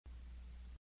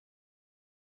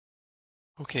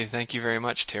Okay, thank you very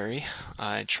much, Terry.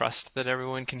 I trust that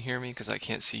everyone can hear me because I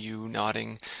can't see you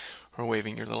nodding or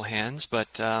waving your little hands, but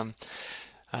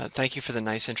thank you for the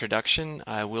nice introduction.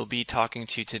 I will be talking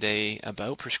to you today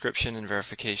about prescription and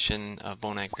verification of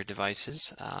bone anchored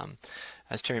devices.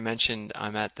 As Terry mentioned,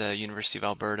 I'm at the University of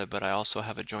Alberta, but I also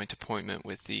have a joint appointment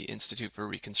with the Institute for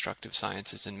Reconstructive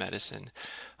Sciences and Medicine.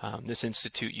 This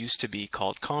institute used to be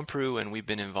called ComPRU, and we've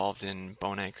been involved in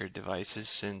bone anchored devices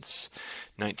since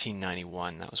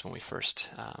 1991. That was when we first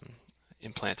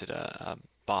implanted a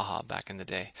BAHA back in the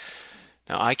day.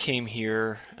 Now, I came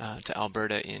here to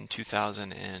Alberta in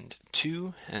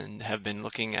 2002 and have been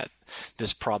looking at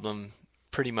this problem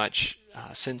pretty much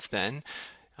since then.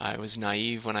 I was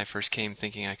naive when I first came,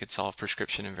 thinking I could solve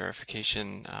prescription and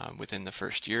verification within the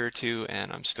first year or two,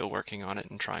 and I'm still working on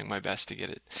it and trying my best to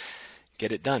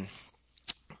get it done.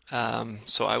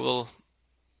 So I will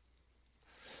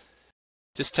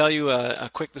just tell you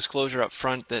a quick disclosure up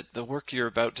front that the work you're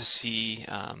about to see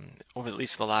over at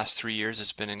least the last 3 years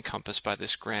has been encompassed by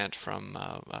this grant from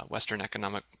Western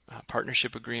Economic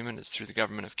Partnership Agreement. It's through the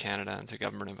Government of Canada and the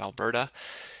Government of Alberta.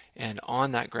 And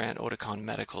on that grant, Oticon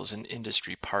Medical is an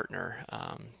industry partner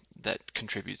that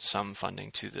contributes some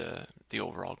funding to the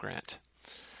overall grant.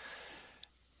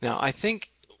 Now, I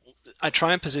think I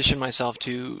try and position myself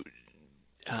to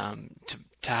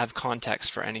have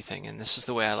context for anything, and this is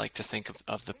the way I like to think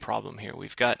of the problem here.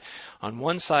 We've got on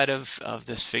one side of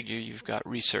this figure, you've got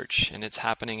research, and it's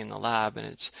happening in the lab, and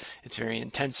it's very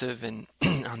intensive, and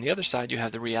on the other side, you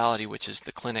have the reality, which is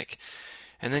the clinic.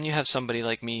 And then you have somebody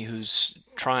like me who's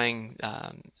trying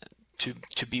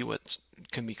to be what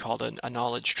can be called a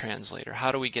knowledge translator.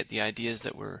 How do we get the ideas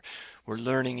that we're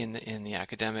learning in the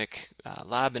academic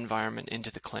lab environment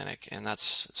into the clinic? And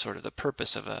that's sort of the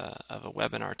purpose of a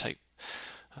webinar type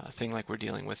thing like we're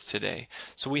dealing with today.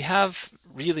 So we have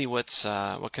really what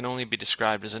can only be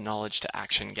described as a knowledge to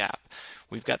action gap.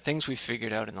 We've got things we've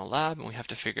figured out in the lab, and we have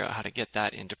to figure out how to get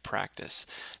that into practice.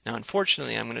 Now,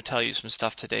 unfortunately, I'm going to tell you some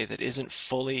stuff today that isn't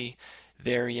fully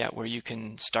there yet where you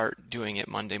can start doing it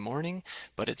Monday morning,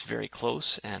 but it's very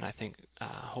close, and I think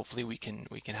hopefully we can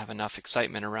have enough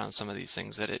excitement around some of these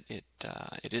things that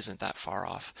it isn't that far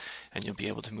off, and you'll be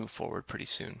able to move forward pretty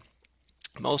soon.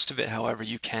 Most of it, however,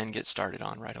 you can get started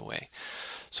on right away.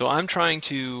 So I'm trying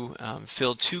to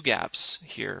fill two gaps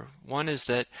here. One is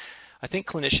that I think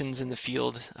clinicians in the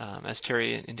field, as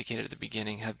Terry indicated at the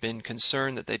beginning, have been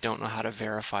concerned that they don't know how to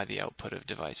verify the output of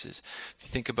devices. If you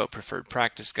think about preferred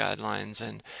practice guidelines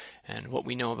and what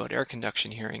we know about air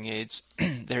conduction hearing aids,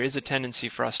 there is a tendency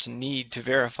for us to need to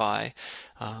verify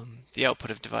the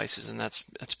output of devices, and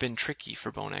that's been tricky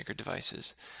for bone anchored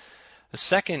devices. The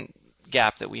second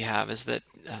gap that we have is that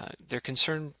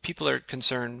people are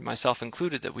concerned, myself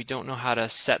included, that we don't know how to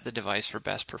set the device for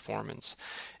best performance,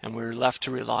 and we're left to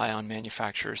rely on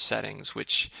manufacturer settings,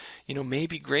 which may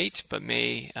be great but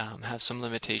may have some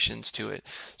limitations to it.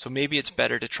 So maybe it's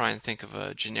better to try and think of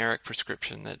a generic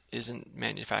prescription that isn't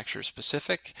manufacturer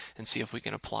specific and see if we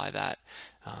can apply that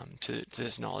to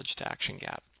this knowledge to action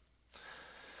gap.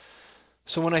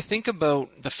 So when I think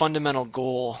about the fundamental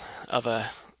goal of a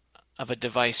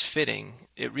device fitting,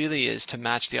 it really is to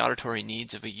match the auditory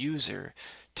needs of a user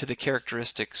to the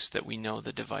characteristics that we know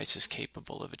the device is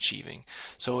capable of achieving.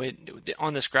 So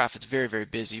on this graph, it's very, very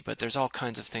busy, but there's all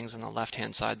kinds of things on the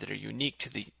left-hand side that are unique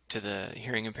to the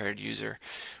hearing impaired user.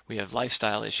 We have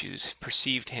lifestyle issues,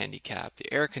 perceived handicap,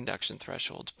 the air conduction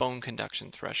thresholds, bone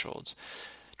conduction thresholds,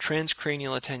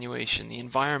 transcranial attenuation, the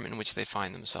environment in which they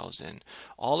find themselves in.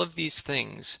 All of these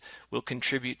things will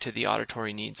contribute to the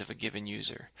auditory needs of a given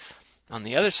user. On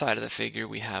the other side of the figure,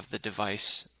 we have the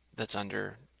device that's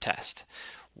under test.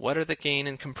 What are the gain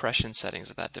and compression settings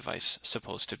of that device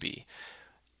supposed to be?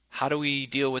 How do we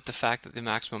deal with the fact that the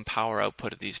maximum power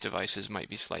output of these devices might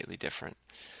be slightly different?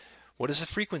 What is the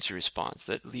frequency response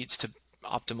that leads to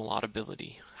optimal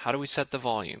audibility? How do we set the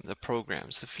volume, the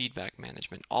programs, the feedback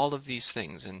management, all of these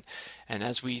things? And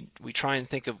as we try and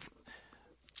think of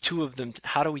two of them,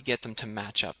 how do we get them to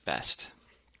match up best?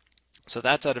 So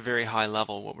that's at a very high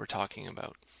level what we're talking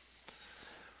about.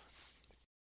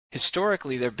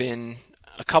 Historically, there have been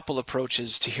a couple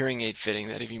approaches to hearing aid fitting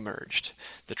that have emerged.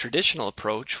 The traditional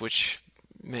approach, which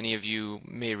many of you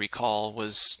may recall,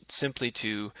 was simply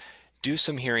to do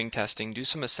some hearing testing, do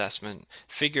some assessment,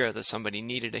 figure out that somebody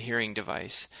needed a hearing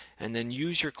device, and then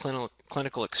use your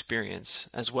clinical experience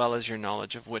as well as your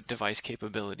knowledge of what device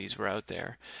capabilities were out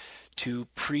there to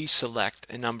pre-select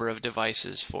a number of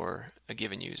devices for a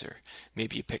given user.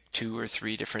 Maybe you pick 2 or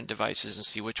 3 different devices and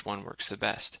see which one works the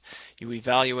best. You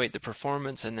evaluate the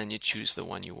performance and then you choose the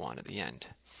one you want at the end.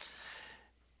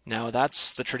 Now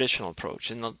that's the traditional approach.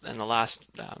 In the last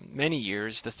many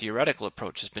years, the theoretical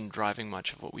approach has been driving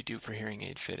much of what we do for hearing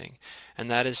aid fitting, and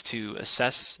that is to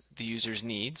assess the user's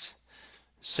needs,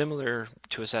 similar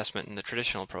to assessment in the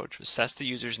traditional approach, assess the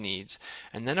user's needs,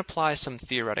 and then apply some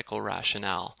theoretical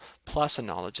rationale, plus a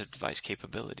knowledge of device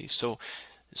capabilities. So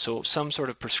some sort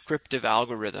of prescriptive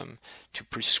algorithm to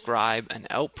prescribe an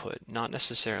output, not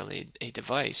necessarily a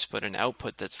device, but an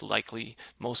output that's likely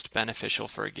most beneficial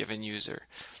for a given user.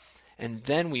 And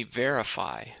then we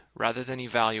verify, rather than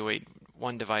evaluate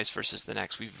one device versus the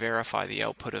next, we verify the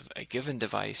output of a given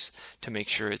device to make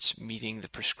sure it's meeting the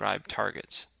prescribed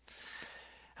targets.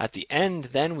 At the end,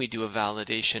 then we do a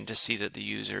validation to see that the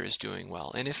user is doing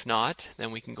well. And if not,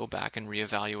 then we can go back and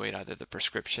reevaluate either the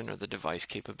prescription or the device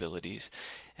capabilities.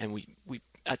 And we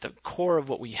at the core of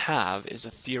what we have is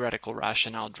a theoretical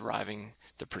rationale driving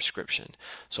the prescription.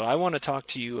 So I want to talk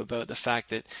to you about the fact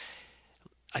that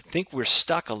I think we're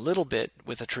stuck a little bit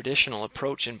with a traditional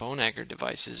approach in bone anchored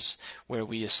devices where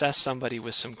we assess somebody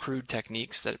with some crude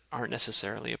techniques that aren't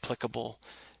necessarily applicable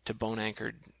to bone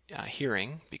anchored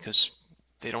hearing because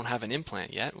they don't have an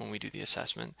implant yet when we do the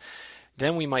assessment.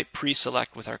 Then we might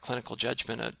pre-select with our clinical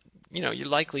judgment, you're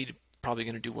likely probably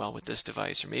going to do well with this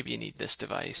device, or maybe you need this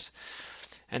device.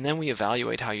 And then we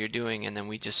evaluate how you're doing, and then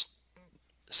we just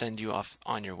send you off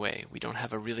on your way. We don't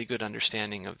have a really good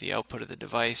understanding of the output of the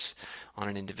device on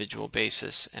an individual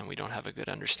basis, and we don't have a good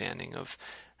understanding of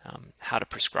how to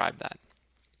prescribe that.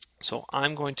 So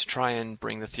I'm going to try and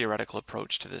bring the theoretical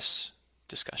approach to this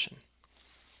discussion.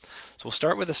 So we'll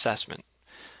start with assessment.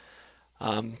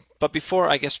 But before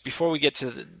we get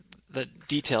to the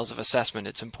details of assessment,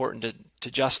 it's important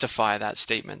to justify that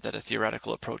statement that a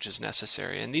theoretical approach is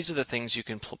necessary. And these are the things you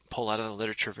can pull out of the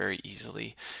literature very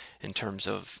easily in terms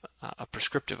of a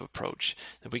prescriptive approach.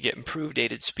 That we get improved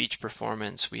aided speech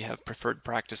performance. We have preferred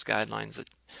practice guidelines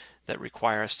that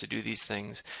require us to do these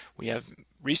things. We have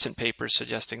recent papers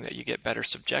suggesting that you get better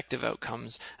subjective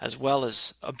outcomes as well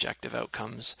as objective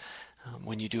outcomes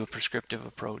when you do a prescriptive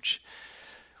approach.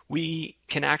 We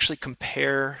can actually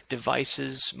compare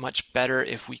devices much better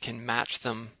if we can match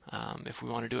them, if we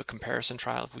want to do a comparison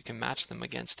trial, if we can match them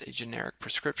against a generic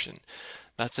prescription.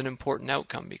 That's an important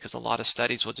outcome because a lot of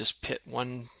studies will just pit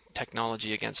one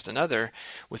technology against another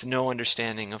with no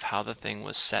understanding of how the thing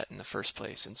was set in the first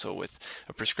place. And so with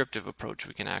a prescriptive approach,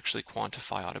 we can actually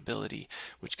quantify audibility,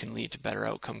 which can lead to better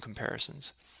outcome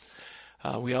comparisons.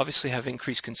 We obviously have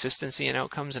increased consistency in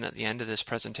outcomes, and at the end of this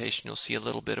presentation you'll see a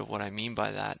little bit of what I mean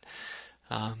by that.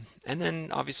 And then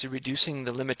obviously reducing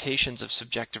the limitations of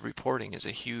subjective reporting is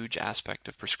a huge aspect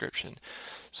of prescription.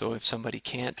 So if somebody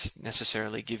can't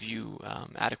necessarily give you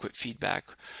adequate feedback,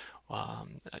 a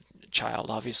child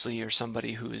obviously, or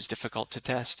somebody who is difficult to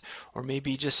test, or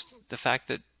maybe just the fact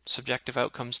that subjective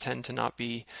outcomes tend to not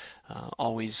be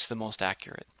always the most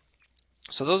accurate.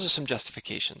 So those are some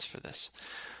justifications for this.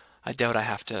 I doubt I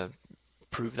have to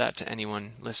prove that to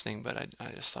anyone listening, but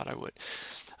I just thought I would.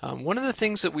 One of the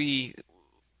things that we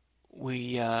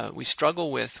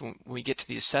struggle with when we get to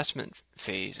the assessment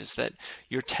phase is that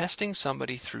you're testing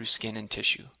somebody through skin and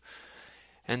tissue.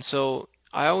 And so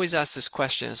I always ask this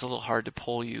question. It's a little hard to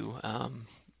poll you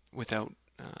without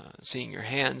seeing your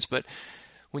hands, but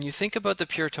when you think about the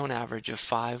pure tone average of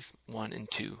 5, 1, and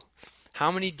 2, how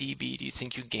many dB do you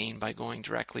think you gain by going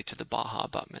directly to the Baha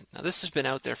abutment? Now this has been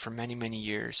out there for many, many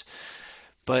years,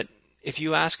 but if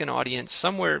you ask an audience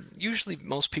somewhere, usually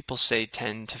most people say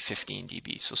 10 to 15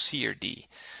 dB, so C or D.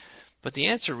 But the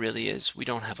answer really is we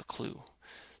don't have a clue.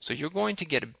 So you're going to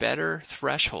get a better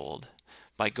threshold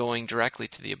by going directly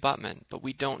to the abutment, but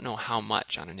we don't know how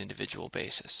much on an individual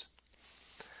basis.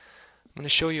 I'm going to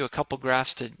show you a couple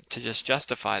graphs to just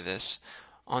justify this.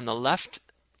 On the left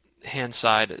hand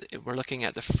side, we're looking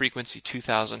at the frequency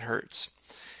 2000 Hertz.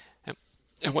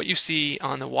 And what you see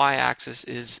on the y-axis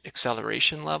is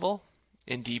acceleration level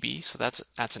in dB. So that's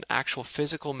an actual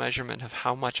physical measurement of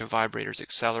how much a vibrator is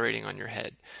accelerating on your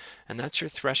head. And that's your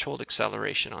threshold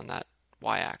acceleration on that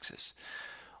y-axis.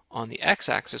 On the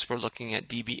x-axis, we're looking at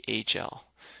dBHL,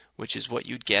 which is what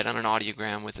you'd get on an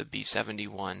audiogram with a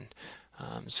B71.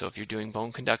 So if you're doing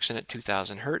bone conduction at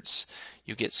 2000 Hertz,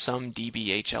 you get some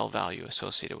dBHL value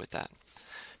associated with that.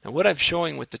 Now what I'm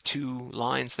showing with the two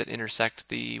lines that intersect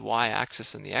the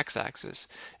y-axis and the x-axis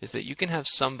is that you can have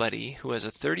somebody who has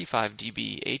a 35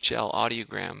 dB HL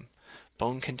audiogram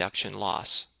bone conduction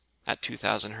loss at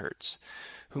 2000 Hertz,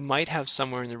 who might have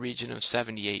somewhere in the region of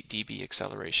 78 dB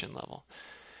acceleration level.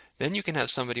 Then you can have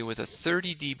somebody with a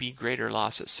 30 dB greater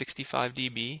loss at 65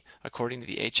 dB, according to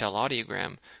the HL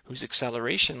audiogram, whose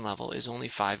acceleration level is only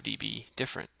 5 dB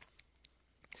different.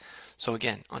 So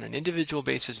again, on an individual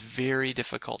basis, very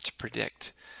difficult to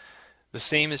predict. The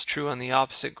same is true on the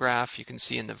opposite graph. You can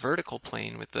see in the vertical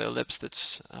plane with the ellipse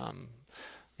that's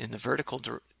in the vertical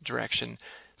direction,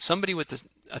 somebody with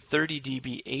a 30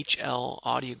 dB HL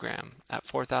audiogram at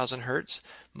 4,000 Hertz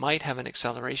might have an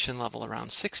acceleration level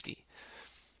around 60.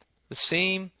 The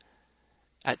same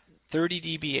at 30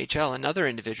 dB HL, another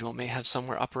individual may have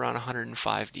somewhere up around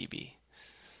 105 dB.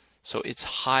 So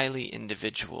it's highly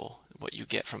individual what you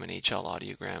get from an HL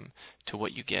audiogram to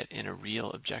what you get in a real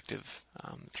objective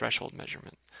threshold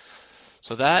measurement.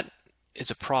 So that is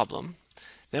a problem.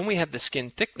 Then we have the skin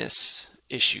thickness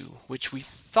issue, which we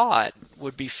thought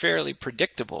would be fairly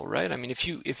predictable, right? I mean,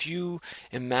 if you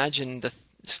imagine the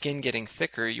skin getting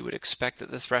thicker, you would expect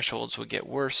that the thresholds would get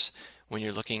worse when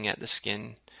you're looking at the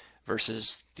skin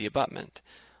versus the abutment.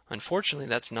 Unfortunately,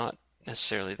 that's not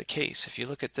necessarily the case. If you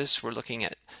look at this, we're looking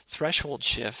at threshold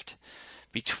shift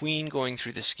between going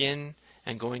through the skin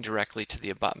and going directly to the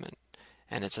abutment.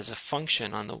 And it's as a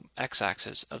function on the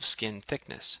x-axis of skin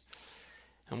thickness.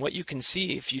 And what you can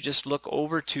see, if you just look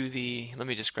over to the, let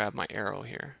me just grab my arrow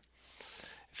here.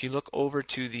 If you look over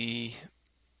to the,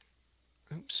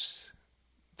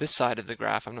 this side of the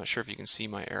graph, I'm not sure if you can see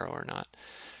my arrow or not.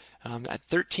 At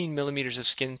 13 millimeters of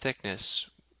skin thickness,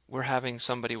 we're having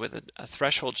somebody with a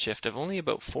threshold shift of only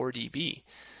about 4 dB,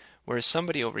 whereas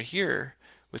somebody over here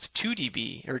with 2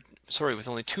 dB, or sorry, with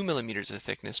only 2 millimeters of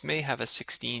thickness may have a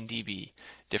 16 dB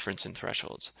difference in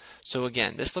thresholds. So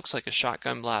again, this looks like a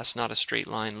shotgun blast, not a straight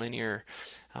line linear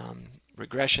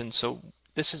regression. So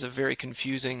this is a very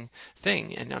confusing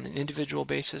thing, and on an individual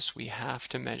basis, we have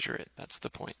to measure it. That's the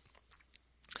point.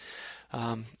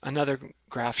 Another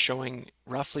graph showing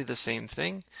roughly the same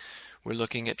thing. We're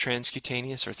looking at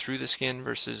transcutaneous or through the skin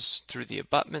versus through the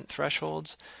abutment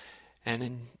thresholds. And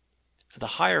in the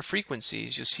higher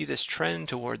frequencies, you'll see this trend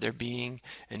toward there being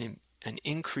an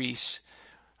increase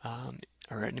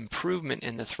or an improvement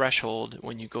in the threshold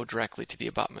when you go directly to the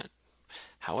abutment.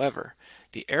 However,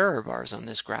 the error bars on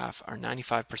this graph are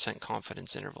 95%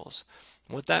 confidence intervals.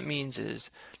 And what that means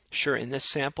is, sure, in this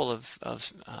sample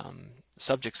of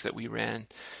subjects that we ran,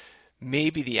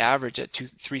 maybe the average at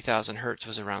 3,000 Hertz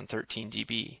was around 13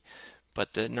 dB,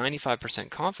 but the 95%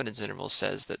 confidence interval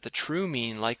says that the true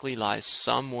mean likely lies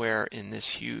somewhere in this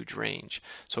huge range.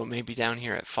 So it may be down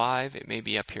here at 5, it may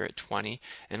be up here at 20,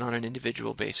 and on an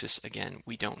individual basis, again,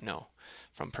 we don't know.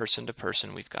 From person to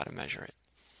person, we've got to measure it.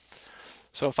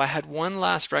 So if I had one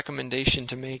last recommendation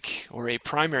to make, or a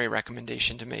primary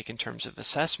recommendation to make in terms of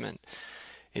assessment,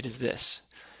 it is this.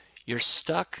 You're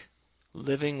stuck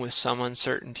living with some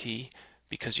uncertainty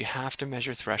because you have to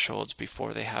measure thresholds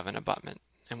before they have an abutment.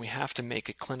 And we have to make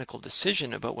a clinical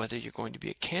decision about whether you're going to be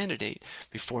a candidate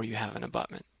before you have an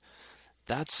abutment.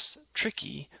 That's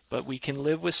tricky, but we can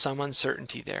live with some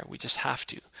uncertainty there. We just have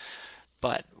to.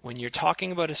 But when you're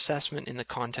talking about assessment in the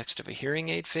context of a hearing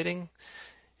aid fitting,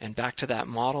 and back to that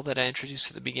model that I introduced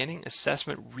at the beginning,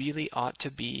 assessment really ought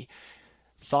to be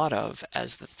thought of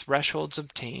as the thresholds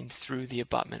obtained through the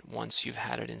abutment once you've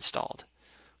had it installed.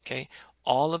 Okay?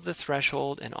 All of the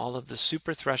threshold and all of the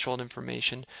super threshold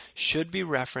information should be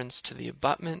referenced to the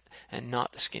abutment and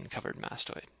not the skin-covered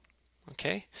mastoid.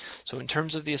 Okay? So in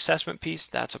terms of the assessment piece,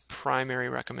 that's a primary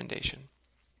recommendation.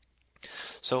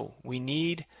 So we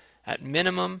need, at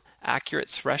minimum, accurate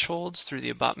thresholds through the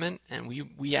abutment, and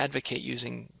we advocate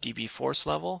using dB force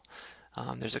level.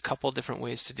 There's a couple different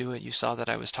ways to do it. You saw that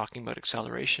I was talking about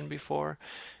acceleration before.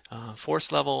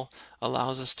 Force level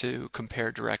allows us to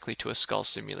compare directly to a skull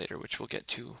simulator, which we'll get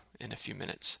to in a few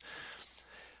minutes.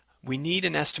 We need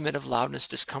an estimate of loudness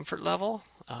discomfort level.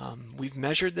 We've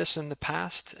measured this in the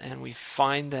past, and we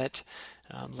find that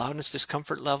loudness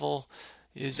discomfort level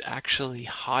is actually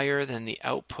higher than the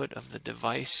output of the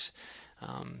device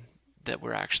that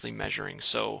we're actually measuring.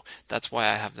 So that's why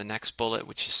I have the next bullet,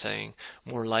 which is saying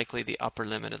more likely the upper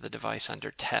limit of the device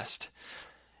under test.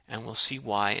 And we'll see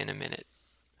why in a minute.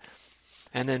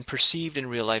 And then perceived in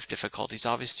real life difficulties.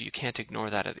 Obviously, you can't ignore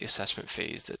that at the assessment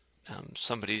phase, that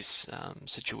somebody's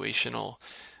situational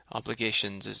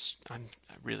obligations is, I'm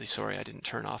really sorry I didn't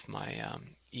turn off my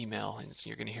email, and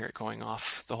you're going to hear it going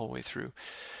off the whole way through.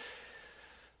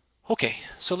 Okay,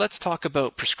 so let's talk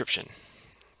about prescription.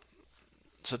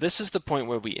 So this is the point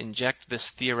where we inject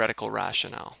this theoretical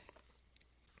rationale.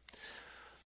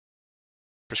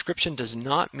 Prescription does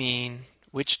not mean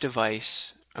which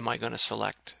device am I going to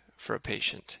select for a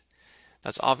patient.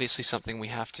 That's obviously something we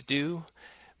have to do,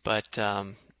 but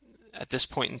at this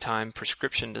point in time,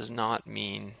 prescription does not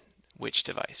mean which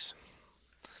device.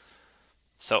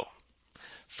 So,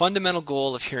 fundamental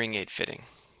goal of hearing aid fitting.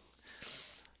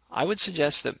 I would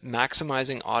suggest that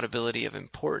maximizing audibility of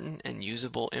important and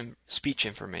usable speech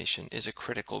information is a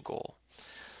critical goal.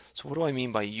 So what do I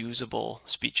mean by usable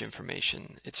speech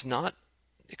information? It's not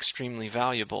extremely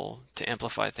valuable to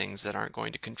amplify things that aren't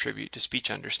going to contribute to speech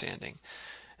understanding.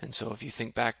 And so if you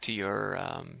think back to your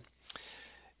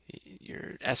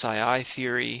SII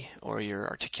theory or your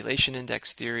articulation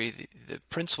index theory, the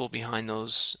principle behind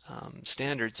those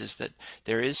standards is that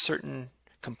there is certain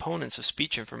components of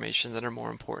speech information that are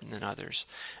more important than others.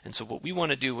 And so what we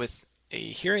want to do with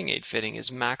a hearing aid fitting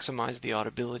is maximize the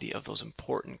audibility of those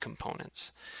important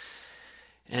components.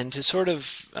 And to sort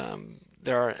of,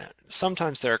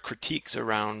 sometimes there are critiques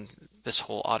around this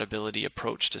whole audibility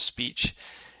approach to speech.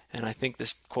 And I think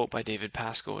this quote by David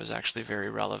Pascoe is actually very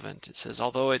relevant. It says,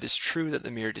 although it is true that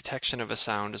the mere detection of a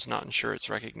sound does not ensure its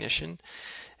recognition,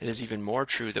 it is even more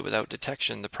true that without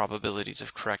detection, the probabilities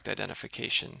of correct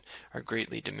identification are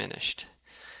greatly diminished.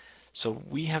 So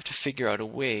we have to figure out a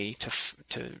way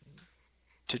to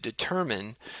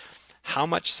determine how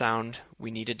much sound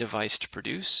we need a device to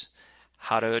produce,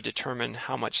 how to determine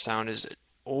how much sound is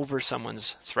over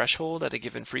someone's threshold at a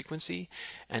given frequency,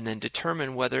 and then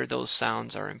determine whether those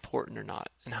sounds are important or not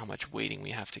and how much weighting we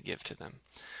have to give to them.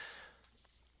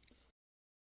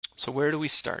 So where do we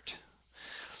start?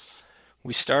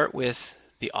 We start with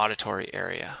the auditory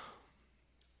area.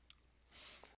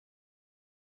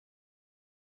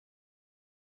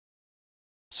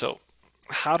 So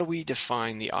how do we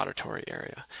define the auditory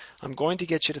area? I'm going to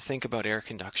get you to think about air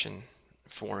conduction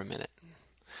for a minute.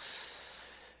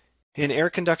 In air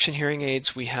conduction hearing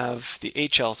aids, we have the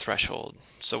HL threshold.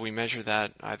 So we measure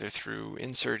that either through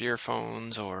insert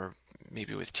earphones or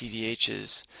maybe with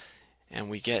TDHs, and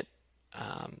we get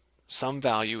some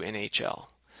value in HL.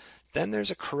 Then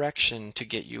there's a correction to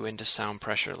get you into sound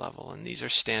pressure level, and these are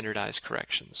standardized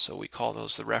corrections. So we call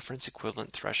those the reference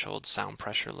equivalent threshold sound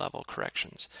pressure level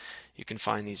corrections. You can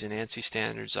find these in ANSI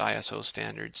standards, ISO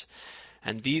standards,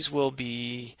 and these will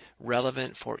be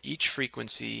relevant for each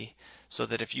frequency, so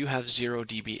that if you have 0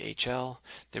 dB HL,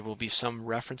 there will be some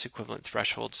reference equivalent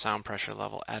threshold sound pressure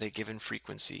level at a given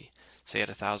frequency, say at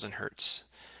 1000 Hertz.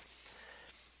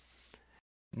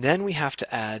 Then we have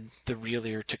to add the real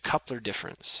ear to coupler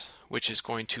difference, which is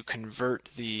going to convert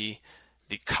the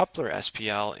coupler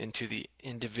SPL into the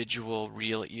individual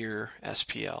real ear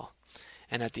SPL.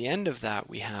 And at the end of that,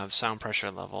 we have sound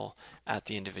pressure level at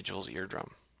the individual's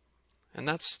eardrum. And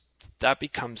that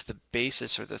becomes the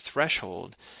basis or the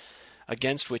threshold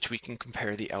against which we can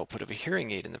compare the output of a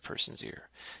hearing aid in the person's ear.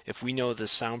 If we know the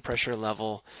sound pressure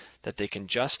level that they can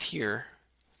just hear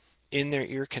in their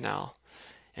ear canal,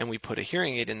 and we put a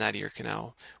hearing aid in that ear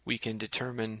canal, we can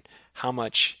determine how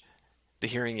much the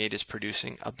hearing aid is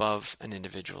producing above an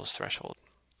individual's threshold.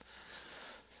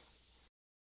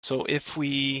 So if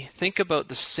we think about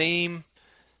the same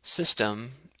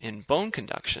system in bone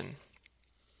conduction,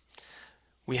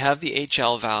 we have the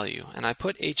HL value, and I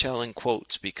put HL in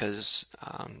quotes because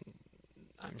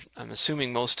I'm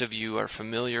assuming most of you are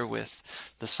familiar with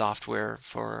the software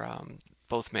for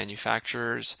both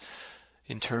manufacturers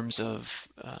in terms of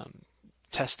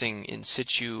testing in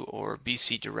situ or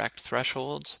BC direct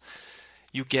thresholds.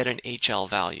 You get an HL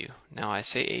value. Now I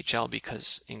say HL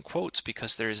because in quotes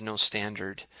because there is no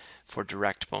standard for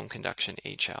direct bone conduction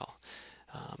HL.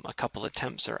 A couple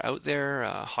attempts are out there.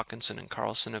 Hawkinson and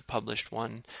Carlson have published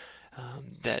one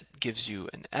that gives you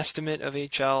an estimate of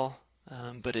HL,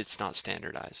 but it's not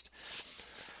standardized.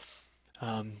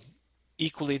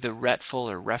 Equally, the RETFL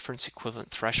or reference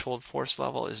equivalent threshold force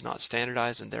level is not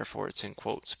standardized, and therefore it's in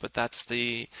quotes. But that's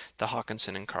the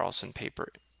Hawkinson and Carlson paper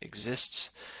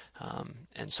exists,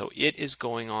 and so it is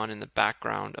going on in the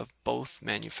background of both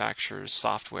manufacturers'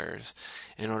 softwares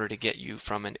in order to get you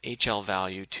from an HL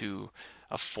value to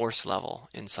a force level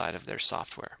inside of their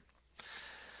software.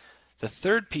 The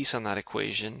third piece on that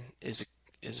equation is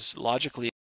logically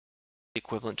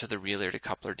equivalent to the real ear to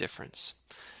coupler difference.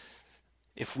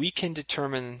 If we can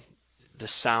determine the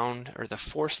sound or the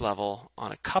force level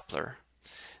on a coupler,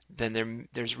 then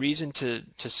there's reason to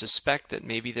suspect that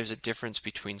maybe there's a difference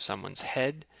between someone's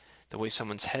head, the way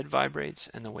someone's head vibrates,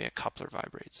 and the way a coupler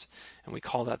vibrates. And we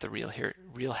call that the real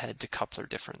head to coupler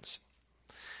difference.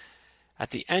 At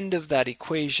the end of that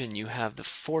equation, you have the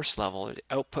force level, or the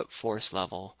output force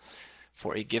level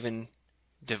for a given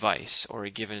device or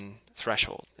a given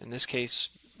threshold. In this case,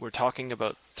 we're talking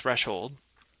about threshold.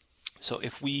 So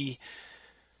if we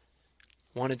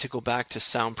wanted to go back to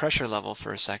sound pressure level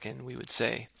for a second, we would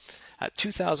say at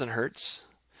 2000 Hertz,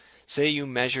 say you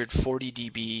measured 40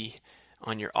 dB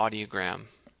on your audiogram.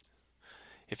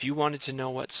 If you wanted to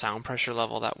know what sound pressure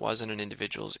level that was in an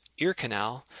individual's ear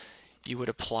canal, you would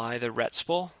apply the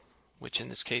RETSPL, which in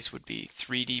this case would be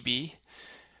 3 dB.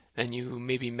 Then you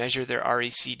maybe measure their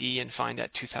RECD and find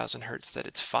at 2000 Hertz that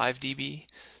it's 5 dB.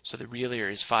 So the real ear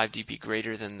is 5 dB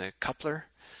greater than the coupler.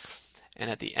 And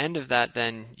at the end of that,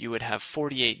 then you would have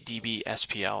 48 dB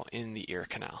SPL in the ear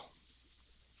canal.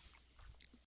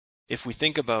 If we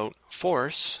think about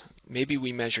force, maybe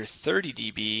we measure 30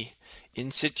 dB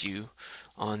in situ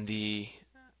on the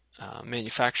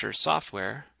manufacturer's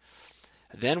software.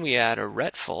 Then we add a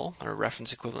RETFL, or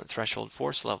reference equivalent threshold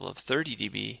force level, of 30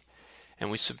 dB, and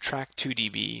we subtract 2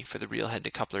 dB for the real head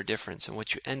to coupler difference, and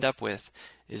what you end up with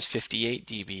is 58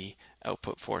 dB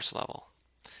output force level.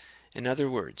 In other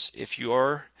words, if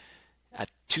you're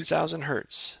at 2000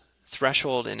 Hertz,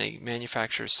 threshold in a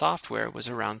manufacturer's software was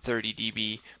around 30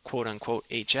 dB quote-unquote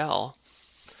HL,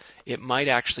 it might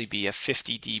actually be a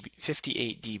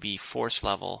 58 dB force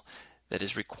level that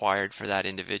is required for that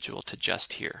individual to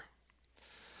just hear.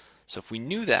 So if we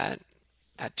knew that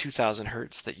at 2000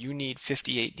 Hertz that you need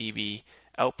 58 dB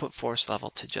output force level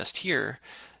to just hear,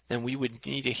 then we would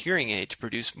need a hearing aid to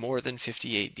produce more than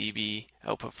 58 dB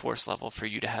output force level for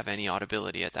you to have any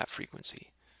audibility at that frequency.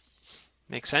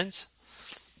 Make sense?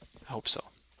 I hope so.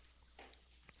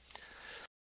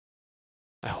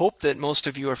 I hope that most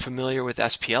of you are familiar with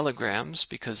SPLograms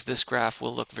because this graph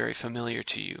will look very familiar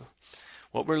to you.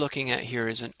 What we're looking at here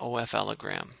is an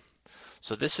OFLogram.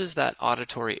 So this is that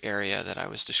auditory area that I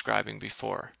was describing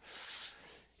before.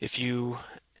 If you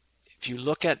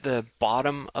look at the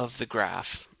bottom of the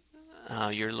graph,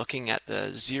 you're looking at the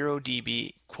 0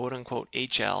 dB quote-unquote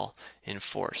HL in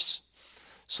force.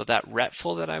 So that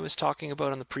RETFL that I was talking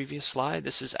about on the previous slide,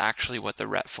 this is actually what the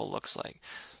RETFL looks like.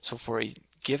 So for a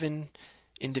given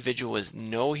individual with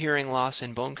no hearing loss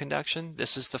in bone conduction,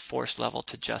 this is the force level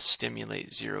to just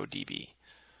stimulate 0 dB.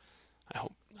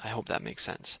 I hope that makes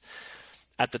sense.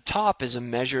 At the top is a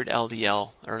measured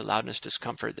LDL, or loudness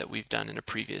discomfort, that we've done in a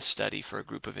previous study for a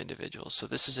group of individuals. So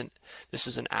this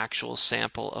is an actual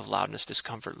sample of loudness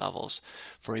discomfort levels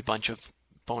for a bunch of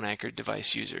bone anchored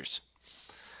device users.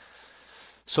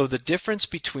 So the difference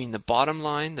between the bottom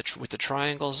line with the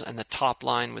triangles and the top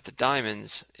line with the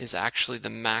diamonds is actually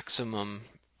the maximum,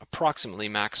 approximately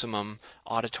maximum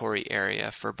auditory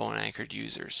area for bone anchored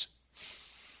users.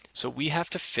 So we have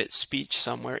to fit speech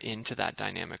somewhere into that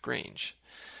dynamic range.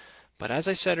 But as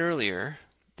I said earlier,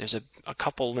 there's a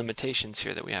couple limitations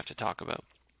here that we have to talk about.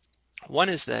 One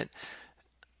is that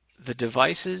the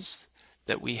devices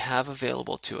that we have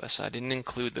available to us, I didn't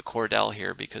include the Cordell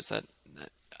here because that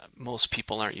most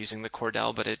people aren't using the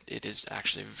Cordell, but it is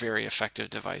actually a very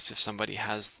effective device if somebody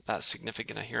has that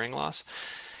significant a hearing loss.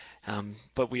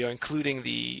 But we are including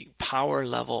the power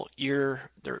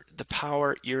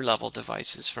power ear level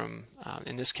devices from,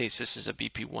 in this case, this is a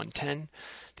BP110,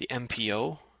 the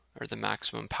MPO, or the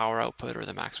maximum power output or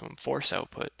the maximum force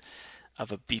output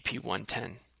of a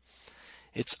BP110.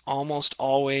 It's almost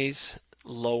always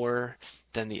lower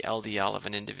than the LDL of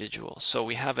an individual. So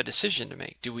we have a decision to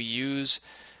make. Do we use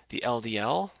the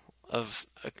LDL of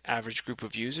an average group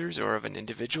of users or of an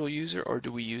individual user, or do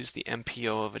we use the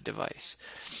MPO of a device?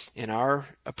 In our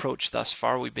approach thus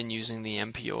far, we've been using the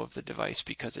MPO of the device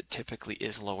because it typically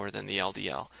is lower than the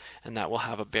LDL, and that will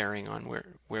have a bearing on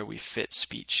where we fit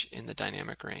speech in the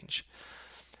dynamic range.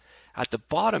 At the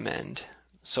bottom end,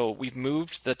 so we've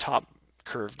moved the top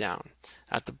curve down.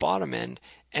 At the bottom end,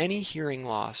 any hearing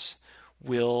loss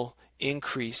will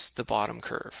increase the bottom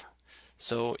curve.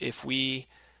 So if we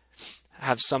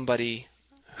have somebody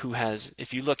who has,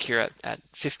 if you look here at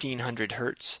 1500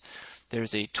 Hertz,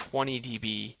 there's a 20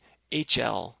 dB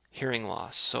HL hearing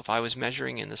loss. So if I was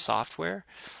measuring in the software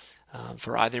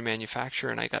for either manufacturer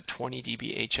and I got 20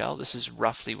 dB HL, this is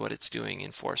roughly what it's doing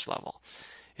in force level.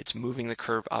 It's moving the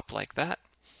curve up like that.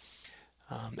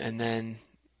 And then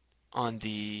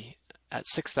at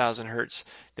 6000 Hertz,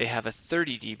 they have a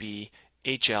 30 dB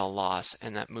HL loss,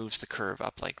 and that moves the curve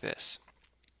up like this.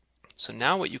 So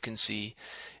now what you can see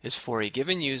is for a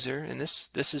given user, and this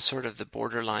is sort of the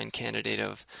borderline candidate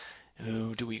of,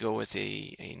 do we go with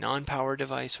a non-power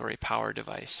device or a power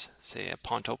device, say a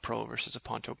Ponto Pro versus a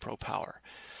Ponto Pro Power.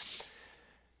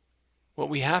 What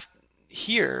we have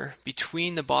here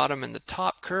between the bottom and the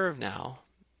top curve now,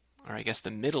 or I guess the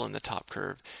middle and the top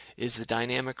curve, is the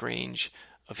dynamic range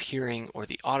of hearing or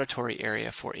the auditory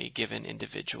area for a given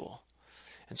individual.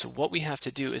 And so what we have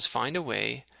to do is find a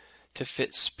way to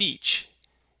fit speech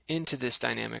into this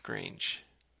dynamic range.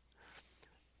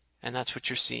 And that's what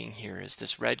you're seeing here, is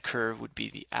this red curve would be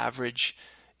the average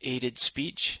aided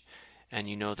speech, and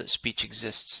you know that speech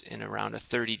exists in around a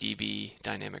 30 dB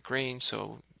dynamic range,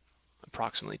 so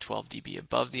approximately 12 dB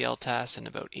above the LTAS and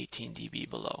about 18 dB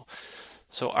below.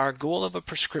 So our goal of a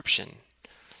prescription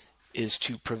is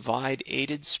to provide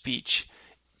aided speech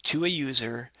to a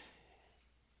user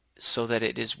so that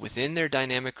it is within their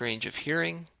dynamic range of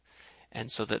hearing and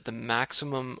so that the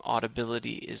maximum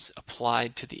audibility is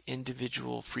applied to the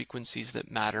individual frequencies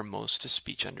that matter most to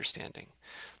speech understanding.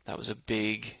 That was a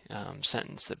big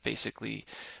sentence that basically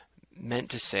meant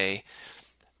to say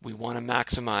we want to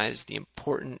maximize the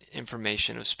important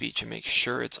information of speech and make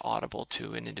sure it's audible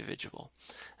to an individual.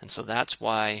 And so that's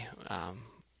why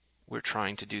we're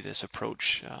trying to do this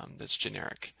approach that's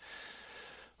generic.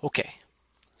 Okay,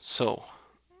 so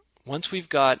once we've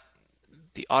got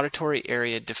the auditory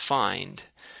area defined,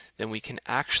 then we can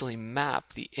actually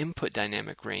map the input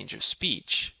dynamic range of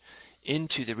speech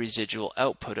into the residual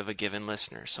output of a given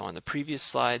listener. So on the previous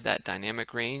slide, that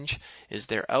dynamic range is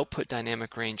their output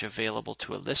dynamic range available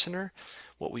to a listener.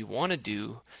 What we want to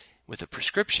do with a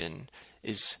prescription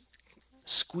is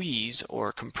squeeze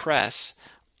or compress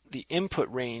the input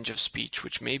range of speech,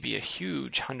 which may be a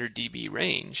huge 100 dB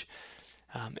range,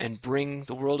 and bring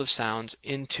the world of sounds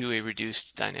into a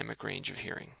reduced dynamic range of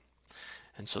hearing.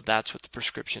 And so that's what the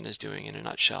prescription is doing in a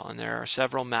nutshell. And there are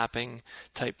several mapping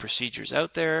type procedures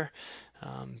out there,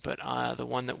 but the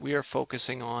one that we are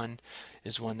focusing on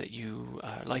is one that you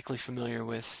are likely familiar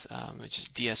with, which is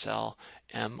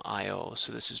DSL-MIO.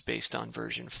 So this is based on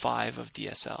version 5 of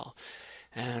DSL.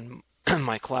 And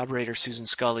my collaborator, Susan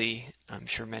Scully, I'm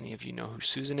sure many of you know who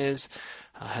Susan is,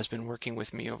 has been working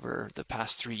with me over the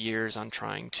past 3 years on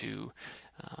trying to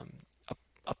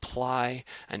apply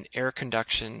an air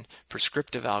conduction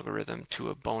prescriptive algorithm to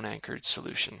a bone-anchored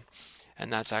solution.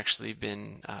 And that's actually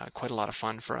been quite a lot of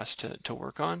fun for us to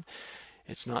work on.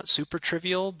 It's not super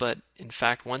trivial, but in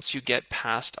fact, once you get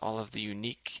past all of the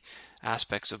unique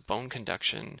aspects of bone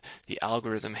conduction, the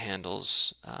algorithm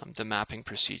handles the mapping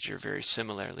procedure very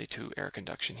similarly to air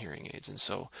conduction hearing aids. And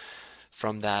so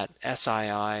from that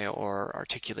SII or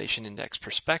articulation index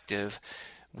perspective,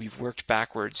 we've worked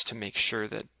backwards to make sure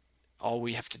that all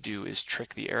we have to do is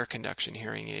trick the air conduction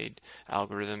hearing aid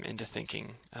algorithm into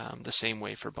thinking the same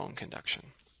way for bone conduction.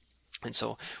 And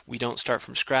so we don't start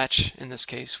from scratch in this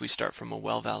case, we start from a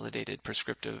well-validated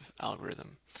prescriptive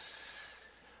algorithm.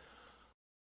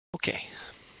 Okay,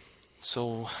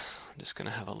 so I'm just going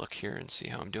to have a look here and see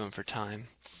how I'm doing for time.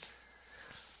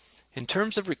 In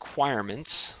terms of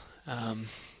requirements,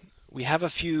 we have a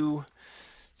few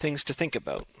things to think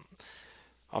about.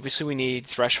 Obviously, we need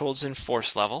thresholds and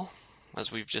force level,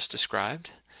 as we've just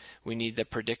described. We need the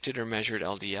predicted or measured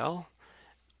LDL,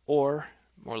 or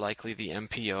more likely the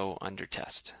MPO under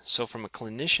test. So from a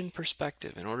clinician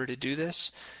perspective, in order to do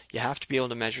this, you have to be able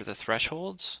to measure the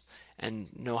thresholds and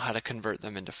know how to convert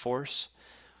them into force,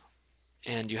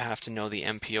 and you have to know the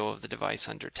MPO of the device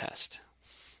under test.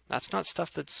 That's not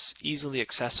stuff that's easily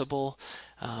accessible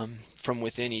from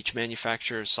within each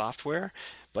manufacturer's software,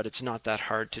 but it's not that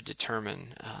hard to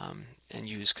determine and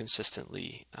use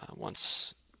consistently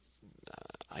once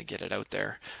I get it out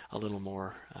there a little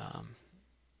more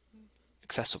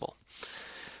accessible.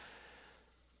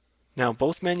 Now,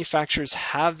 both manufacturers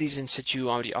have these in situ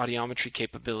audiometry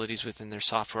capabilities within their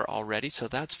software already, so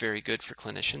that's very good for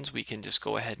clinicians. We can just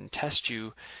go ahead and test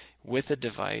you with a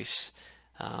device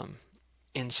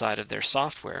inside of their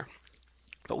software,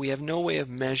 but we have no way of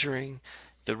measuring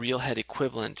the real head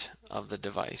equivalent of the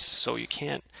device. So you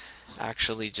can't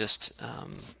actually just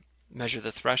measure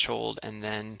the threshold and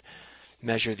then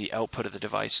measure the output of the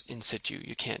device in situ.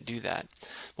 You can't do that.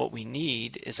 What we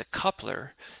need is a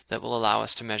coupler that will allow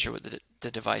us to measure what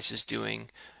the device is doing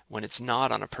when it's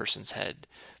not on a person's head,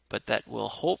 but that will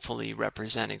hopefully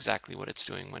represent exactly what it's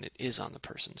doing when it is on the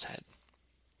person's head.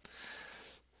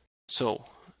 So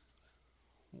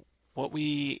what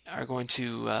we are going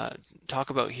to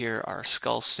talk about here are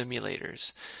skull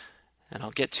simulators. And I'll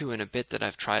get to in a bit that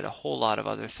I've tried a whole lot of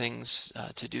other things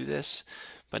to do this,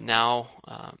 but now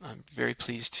I'm very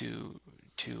pleased to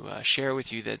share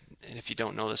with you that, and if you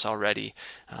don't know this already,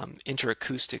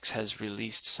 Interacoustics has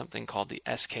released something called the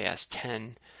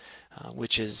SKS-10,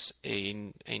 which is a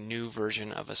new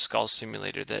version of a skull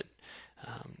simulator that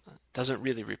doesn't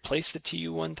really replace the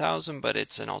TU-1000, but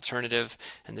it's an alternative,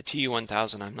 and the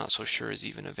TU-1000 I'm not so sure is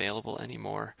even available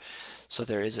anymore. So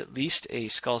there is at least a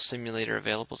skull simulator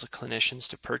available to clinicians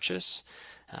to purchase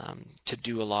to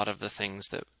do a lot of the things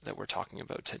that we're talking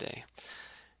about today.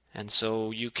 And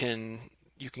so you can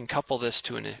couple this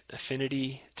to an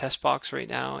Affinity test box right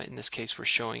now. In this case, we're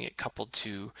showing it coupled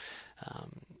to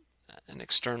an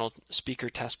external speaker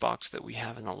test box that we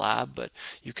have in the lab, but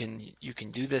you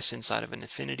can do this inside of an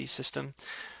Affinity system.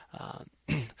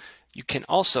 You can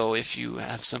also, if you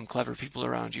have some clever people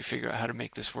around you, figure out how to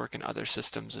make this work in other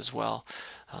systems as well.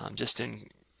 Just in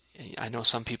I know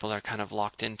some people are kind of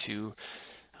locked into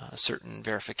certain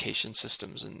verification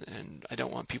systems, and I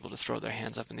don't want people to throw their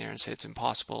hands up in the air and say it's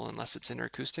impossible unless it's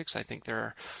interacoustics. I think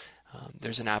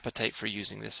there's an appetite for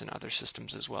using this in other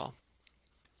systems as well.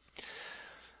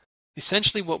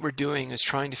 Essentially what we're doing is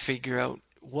trying to figure out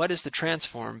what is the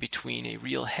transform between a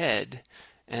real head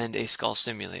and a skull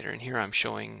simulator. And here I'm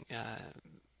showing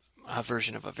a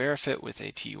version of a Verifit with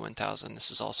a TU1000. This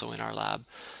is also in our lab.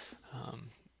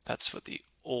 That's what the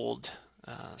old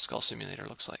skull simulator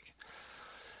looks like.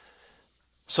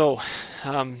 So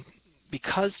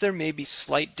because there may be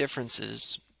slight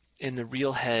differences in the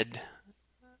real head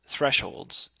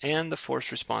thresholds and the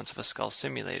force response of a skull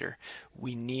simulator,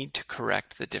 we need to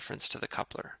correct the difference to the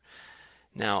coupler.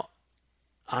 Now,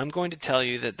 I'm going to tell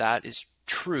you that that is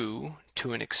true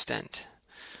to an extent.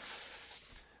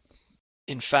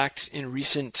 In fact, in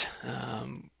recent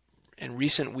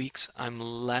weeks, I'm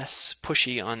less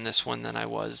pushy on this one than I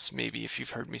was maybe if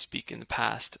you've heard me speak in the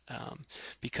past,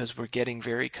 because we're getting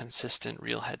very consistent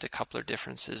real head to coupler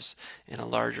differences in a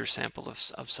larger sample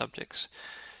of subjects.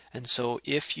 And so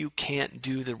if you can't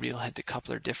do the real head to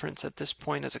coupler difference at this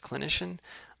point as a clinician,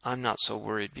 I'm not so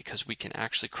worried, because we can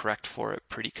actually correct for it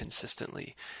pretty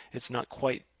consistently. It's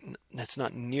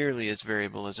not nearly as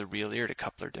variable as a real ear to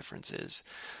coupler difference is,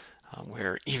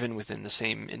 where even within the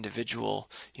same individual,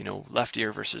 left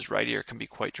ear versus right ear can be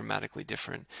quite dramatically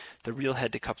different. The real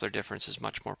head to coupler difference is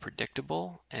much more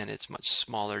predictable, and it's much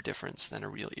smaller difference than a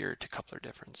real ear to coupler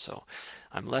difference. So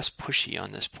I'm less pushy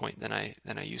on this point than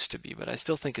I used to be, but I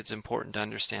still think it's important to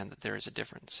understand that there is a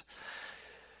difference.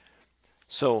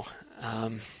 So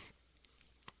I'm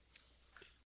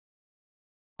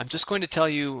just going to tell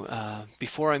you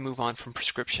before I move on from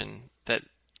prescription that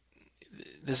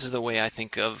this is the way I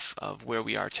think of where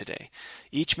we are today.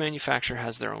 Each manufacturer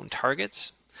has their own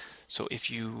targets. So if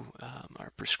you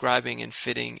are prescribing and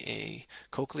fitting a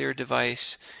cochlear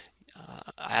device,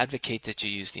 I advocate that you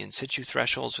use the in situ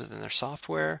thresholds within their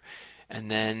software.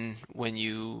 And then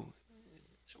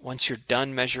once you're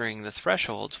done measuring the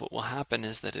thresholds, what will happen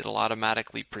is that it'll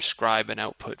automatically prescribe an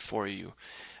output for you.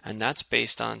 And that's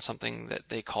based on something that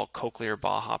they call Cochlear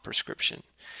Baha prescription.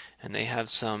 And they have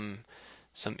some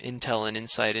intel and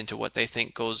insight into what they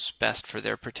think goes best for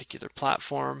their particular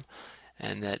platform,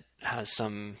 and that has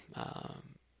some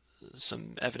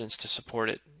evidence to support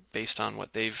it based on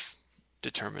what they've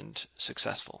determined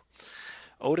successful.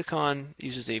 Oticon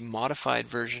uses a modified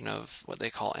version of what they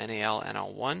call NAL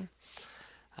NL1.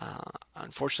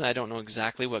 Unfortunately, I don't know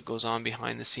exactly what goes on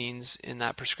behind the scenes in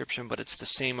that prescription, but it's the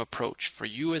same approach. For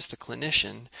you as the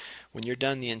clinician, when you're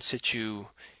done the in situ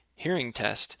hearing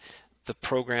test, the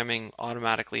programming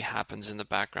automatically happens in the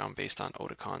background based on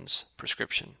Oticon's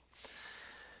prescription.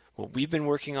 What we've been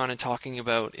working on and talking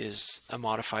about is a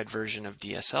modified version of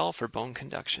DSL for bone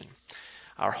conduction.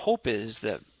 Our hope is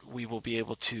that we will be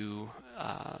able to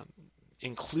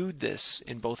include this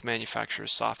in both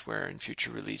manufacturers' software in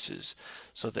future releases,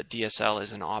 so that DSL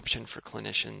is an option for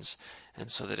clinicians,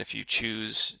 and so that if you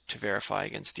choose to verify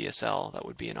against DSL, that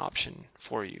would be an option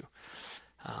for you.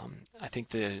 I think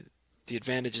the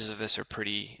advantages of this are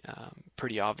pretty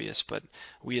obvious, but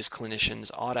we as clinicians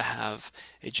ought to have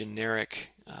a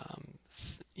generic,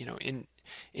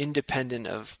 independent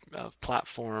of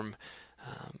platform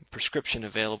prescription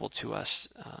available to us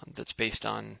that's based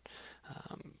on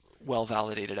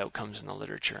well-validated outcomes in the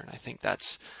literature. And I think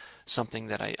that's something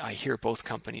that I hear both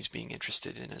companies being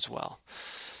interested in as well.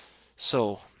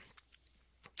 So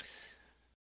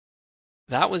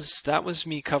that was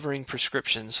me covering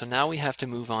prescription. So now we have to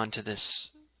move on to this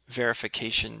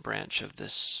verification branch of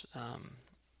this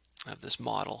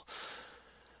model.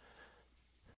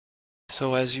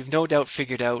 So as you've no doubt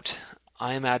figured out,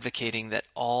 I am advocating that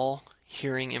all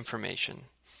hearing information,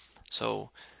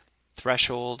 so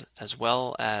threshold as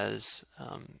well as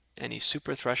any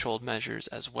super threshold measures,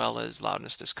 as well as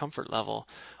loudness discomfort level,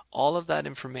 all of that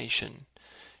information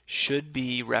should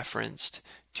be referenced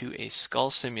to a skull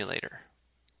simulator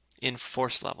in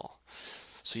force level.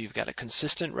 So you've got a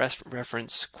consistent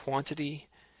reference quantity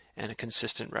and a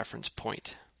consistent reference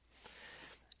point.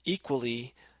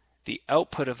 Equally, the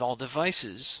output of all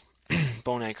devices,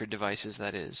 bone anchored devices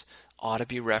that is, ought to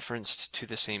be referenced to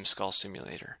the same skull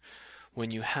simulator. When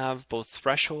you have both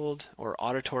threshold or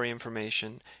auditory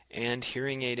information and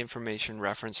hearing aid information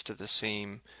referenced to the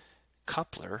same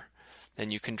coupler, then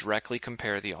you can directly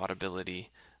compare the audibility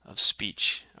of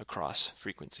speech across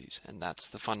frequencies. And that's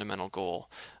the fundamental goal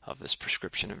of this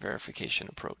prescription and verification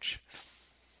approach.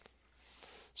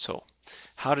 So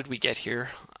how did we get here?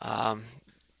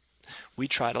 We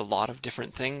tried a lot of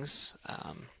different things.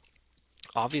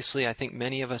 Obviously, I think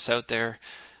many of us out there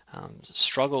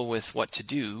struggle with what to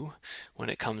do when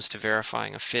it comes to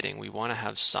verifying a fitting. We want to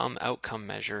have some outcome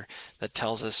measure that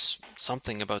tells us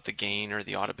something about the gain or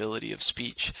the audibility of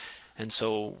speech. And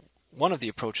so one of the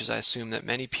approaches I assume that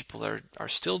many people are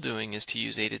still doing is to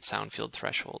use aided sound field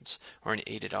thresholds or an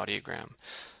aided audiogram.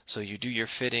 So you do your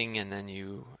fitting and then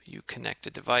you connect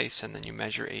a device and then you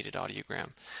measure aided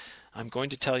audiogram. I'm going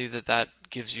to tell you that that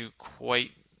gives you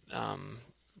quite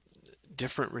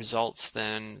different results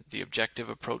than the objective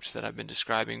approach that I've been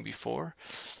describing before.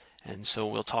 And so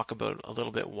we'll talk about a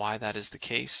little bit why that is the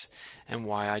case and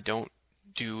why I don't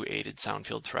do aided sound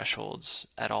field thresholds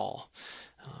at all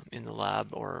in the lab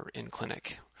or in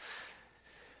clinic.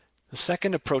 The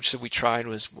second approach that we tried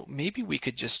was, well, maybe we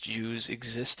could just use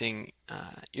existing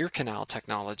ear canal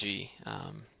technology,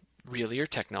 real ear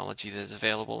technology that is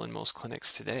available in most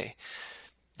clinics today.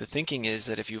 The thinking is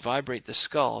that if you vibrate the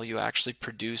skull, you actually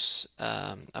produce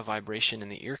a vibration in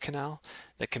the ear canal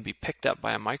that can be picked up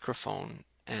by a microphone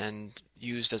and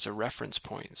used as a reference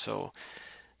point. So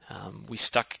we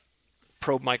stuck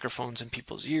probe microphones in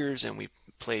people's ears and we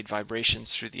played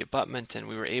vibrations through the abutment, and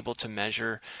we were able to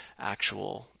measure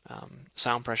actual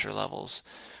sound pressure levels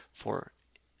for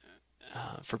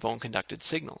bone conducted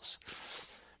signals.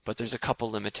 But there's a couple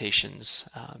limitations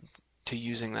to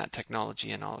using that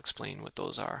technology, and I'll explain what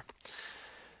those are.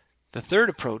 The third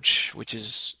approach, which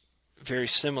is very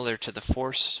similar to the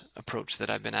force approach that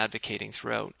I've been advocating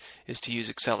throughout, is to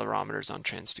use accelerometers on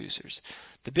transducers.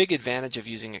 The big advantage of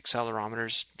using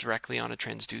accelerometers directly on a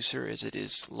transducer is it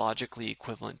is logically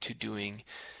equivalent to doing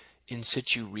in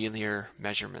situ real ear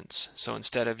measurements. So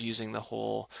instead of using the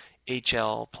whole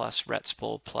HL plus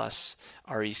RETSPL plus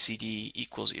RECD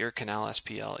equals ear canal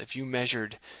SPL, if you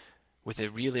measured with a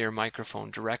real ear microphone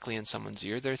directly in someone's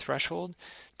ear their threshold,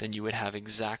 then you would have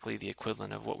exactly the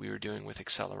equivalent of what we were doing with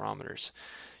accelerometers.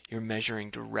 You're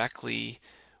measuring directly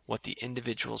what the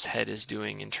individual's head is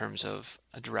doing in terms of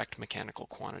a direct mechanical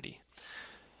quantity.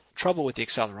 Trouble with the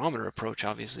accelerometer approach,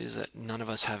 obviously, is that none of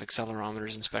us have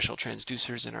accelerometers and special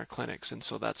transducers in our clinics, and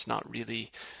so that's not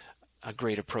really a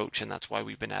great approach, and that's why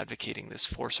we've been advocating this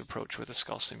force approach with a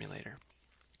skull simulator.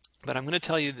 But I'm going to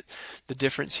tell you the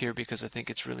difference here because I think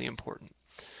it's really important.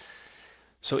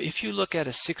 So if you look at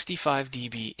a 65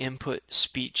 dB input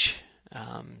speech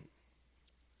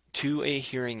to a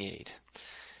hearing aid,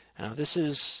 now this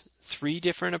is 3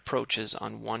 different approaches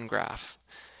on one graph.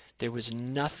 There was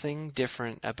nothing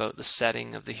different about the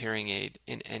setting of the hearing aid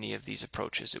in any of these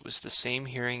approaches. It was the same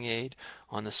hearing aid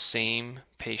on the same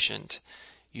patient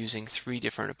using 3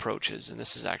 different approaches, and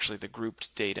this is actually the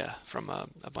grouped data from a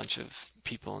bunch of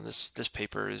people, and this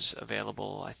paper is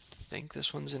available. I think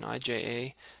this one's in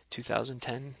IJA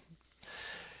 2010.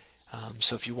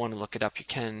 So if you want to look it up, you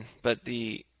can. But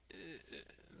the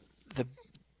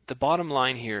bottom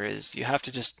line here is you have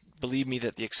to just believe me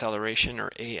that the acceleration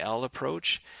or AL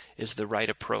approach is the right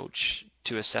approach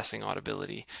to assessing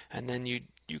audibility, and then you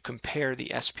compare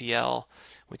the SPL,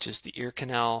 which is the ear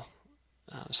canal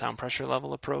sound pressure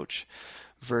level approach,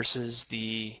 versus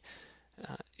the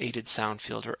aided sound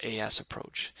field or AS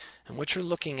approach. And what you're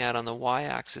looking at on the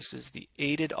y-axis is the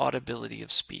aided audibility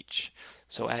of speech.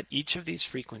 So at each of these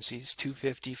frequencies,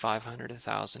 250, 500,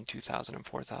 1000, 2000, and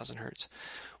 4000 hertz,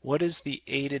 what is the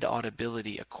aided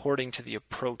audibility according to the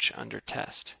approach under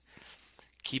test?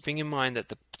 Keeping in mind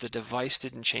that the device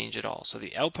didn't change at all. So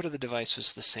the output of the device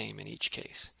was the same in each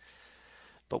case.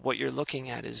 But what you're looking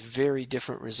at is very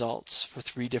different results for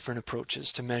 3 different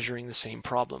approaches to measuring the same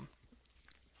problem.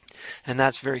 And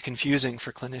that's very confusing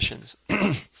for clinicians.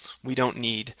 We don't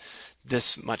need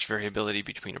this much variability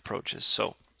between approaches.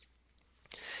 So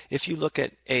if you look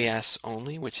at AS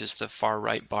only, which is the far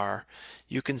right bar,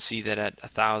 you can see that at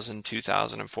 1000,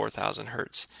 2000, and 4000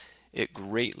 hertz, it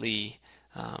greatly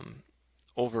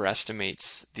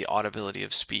overestimates the audibility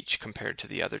of speech compared to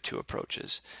the other 2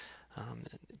 approaches.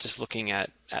 Just looking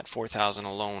at 4000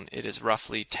 alone, it is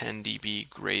roughly 10 dB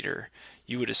greater.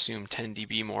 You would assume 10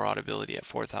 dB more audibility at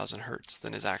 4000 hertz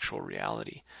than is actual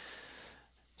reality.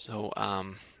 So,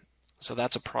 so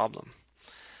that's a problem.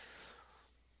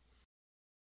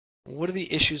 What are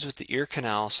the issues with the ear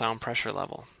canal sound pressure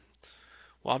level?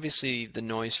 Well, obviously the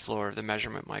noise floor of the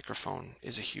measurement microphone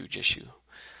is a huge issue.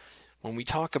 When we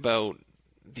talk about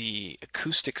the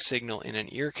acoustic signal in an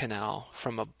ear canal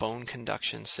from a bone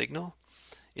conduction signal,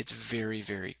 it's very,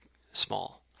 very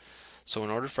small. So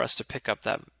in order for us to pick up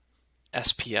that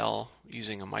SPL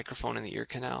using a microphone in the ear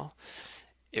canal,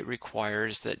 it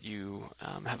requires that you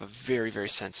have a very, very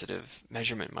sensitive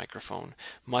measurement microphone,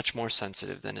 much more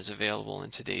sensitive than is available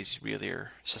in today's real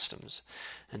ear systems.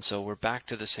 And so we're back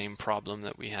to the same problem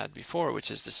that we had before, which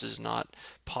is this is not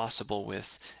possible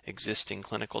with existing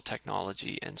clinical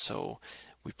technology, and so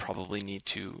we probably need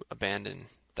to abandon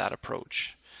that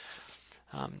approach.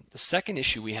 The second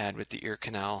issue we had with the ear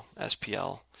canal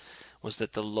SPL was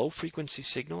that the low frequency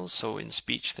signals, so in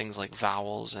speech things like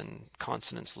vowels and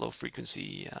consonants, low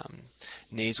frequency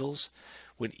nasals,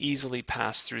 would easily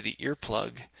pass through the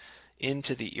earplug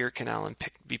into the ear canal and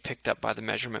be picked up by the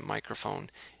measurement microphone,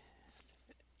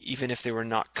 even if they were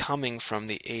not coming from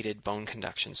the aided bone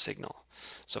conduction signal.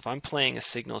 So if I'm playing a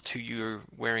signal to you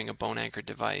wearing a bone anchored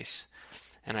device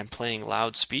and I'm playing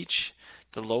loud speech,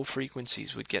 the low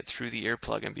frequencies would get through the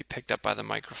earplug and be picked up by the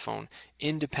microphone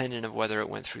independent of whether it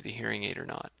went through the hearing aid or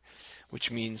not. Which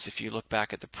means if you look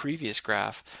back at the previous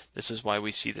graph, this is why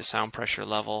we see the sound pressure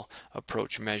level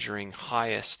approach measuring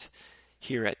highest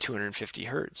here at 250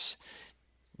 Hertz.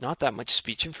 Not that much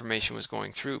speech information was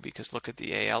going through, because look at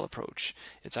the AL approach.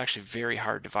 It's actually very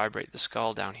hard to vibrate the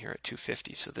skull down here at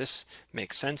 250, so this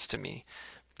makes sense to me.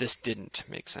 This didn't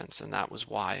make sense, and that was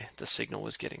why the signal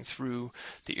was getting through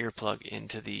the earplug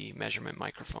into the measurement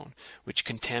microphone, which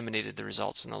contaminated the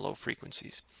results in the low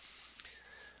frequencies.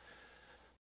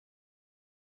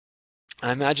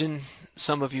 I imagine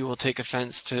some of you will take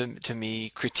offense to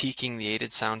me critiquing the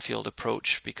aided sound field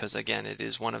approach, because again, it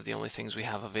is one of the only things we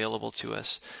have available to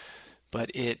us, but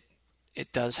it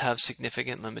does have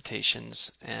significant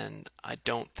limitations, and I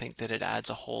don't think that it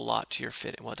adds a whole lot to your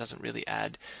fit. Well, it doesn't really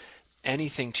add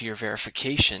anything to your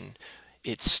verification.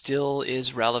 It still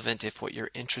is relevant if what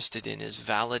you're interested in is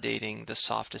validating the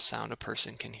softest sound a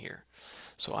person can hear.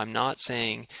 So I'm not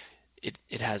saying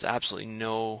it has absolutely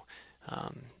no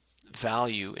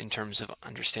value in terms of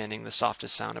understanding the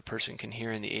softest sound a person can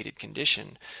hear in the aided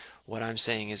condition. What I'm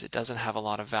saying is it doesn't have a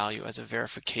lot of value as a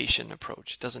verification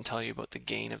approach. It doesn't tell you about the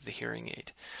gain of the hearing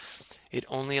aid. It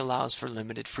only allows for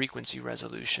limited frequency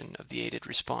resolution of the aided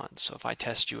response. So if I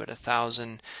test you at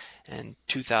 1,000 and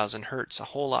 2,000 Hertz, a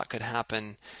whole lot could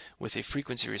happen with a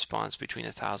frequency response between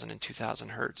 1,000 and 2,000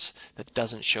 Hertz that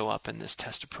doesn't show up in this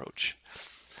test approach.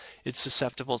 It's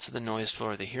susceptible to the noise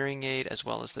floor of the hearing aid as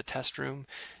well as the test room,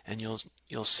 and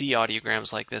you'll see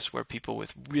audiograms like this where people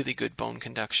with really good bone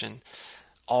conduction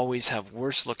always have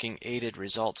worse looking aided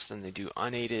results than they do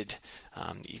unaided,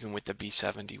 even with the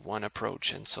B71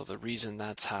 approach. And so the reason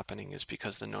that's happening is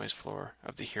because the noise floor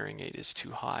of the hearing aid is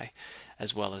too high,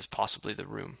 as well as possibly the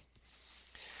room.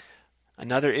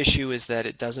 Another issue is that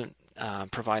it doesn't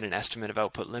provide an estimate of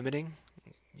output limiting.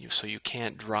 So you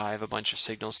can't drive a bunch of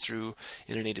signals through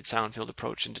in an aided sound field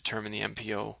approach and determine the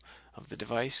MPO of the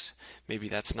device. Maybe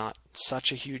that's not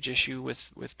such a huge issue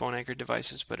with bone anchored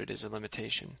devices, but it is a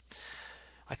limitation.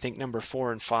 I think number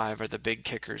 4 and 5 are the big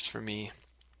kickers for me.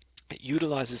 It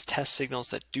utilizes test signals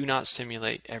that do not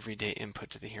simulate everyday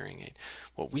input to the hearing aid.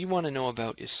 What we want to know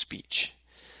about is speech.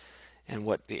 And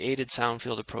what the aided sound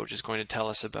field approach is going to tell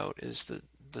us about is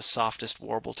the softest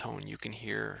warble tone you can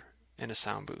hear in a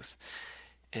sound booth.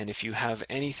 And if you have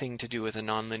anything to do with a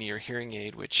nonlinear hearing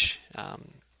aid, which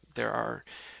there are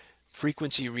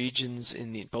frequency regions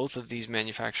in both of these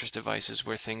manufacturers' devices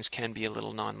where things can be a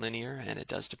little nonlinear, and it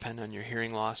does depend on your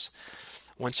hearing loss.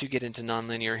 Once you get into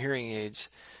nonlinear hearing aids,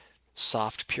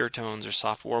 soft pure tones or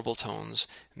soft warble tones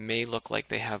may look like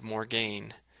they have more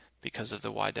gain because of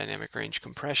the wide dynamic range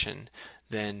compression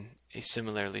than a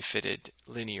similarly fitted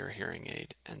linear hearing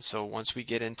aid. And so once we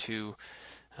get into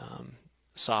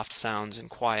soft sounds and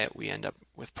quiet, we end up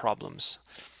with problems.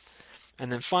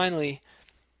 And then finally,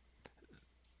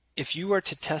 if you were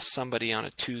to test somebody on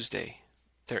a Tuesday,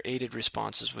 their aided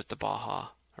responses with the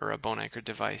Baha or a bone anchored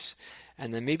device,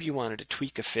 and then maybe you wanted to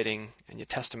tweak a fitting and you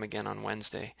test them again on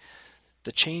Wednesday,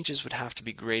 the changes would have to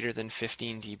be greater than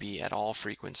 15 dB at all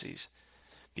frequencies,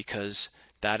 because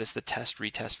that is the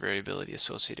test-retest variability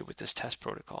associated with this test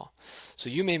protocol. So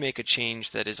you may make a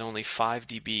change that is only 5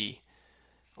 dB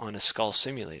on a skull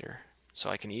simulator. So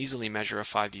I can easily measure a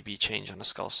 5 dB change on a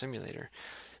skull simulator.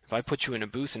 If I put you in a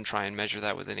booth and try and measure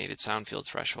that with an aided sound field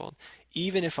threshold,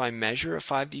 even if I measure a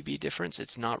 5 dB difference,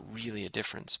 it's not really a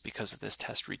difference because of this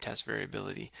test-retest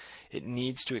variability. It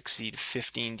needs to exceed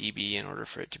 15 dB in order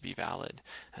for it to be valid,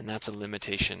 and that's a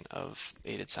limitation of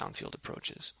aided sound field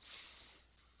approaches.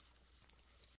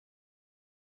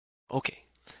 Okay,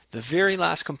 the very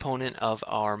last component of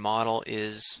our model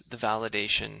is the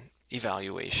validation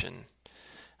evaluation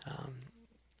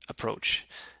approach.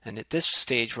 And at this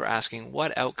stage, we're asking,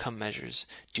 what outcome measures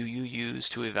do you use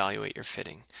to evaluate your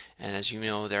fitting? And as you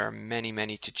know, there are many,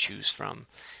 many to choose from.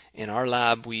 In our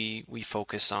lab, we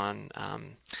focus on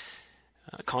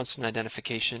constant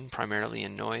identification, primarily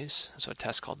in noise, so a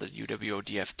test called the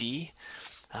UWO-DFD.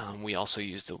 We also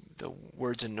use the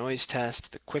words and noise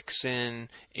test, the Quicksin,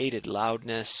 aided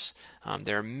loudness.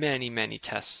 There are many, many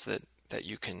tests that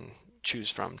you can choose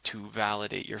from to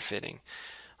validate your fitting.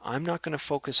 I'm not going to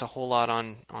focus a whole lot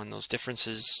on those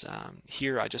differences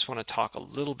here. I just want to talk a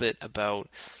little bit about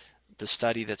the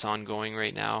study that's ongoing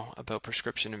right now about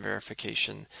prescription and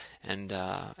verification, and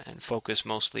focus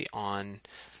mostly on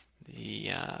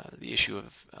the issue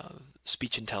of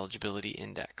speech intelligibility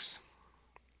index.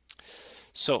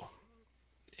 So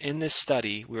in this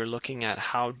study, we're looking at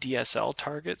how DSL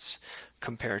targets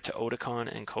compare to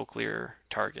Oticon and Cochlear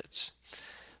targets.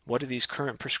 What do these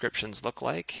current prescriptions look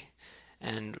like,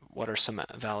 and what are some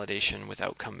validation with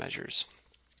outcome measures?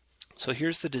 So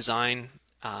here's the design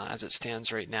as it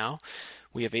stands right now.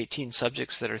 We have 18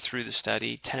 subjects that are through the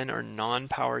study. 10 are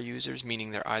non-power users,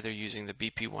 meaning they're either using the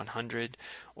BP100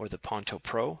 or the Ponto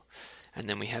Pro. And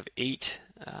then we have 8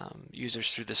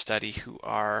 users through the study who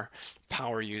are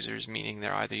power users, meaning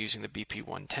they're either using the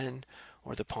BP110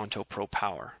 or the Ponto Pro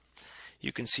Power.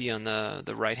 You can see on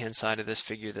the right-hand side of this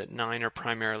figure that 9 are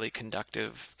primarily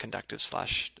conductive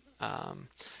slash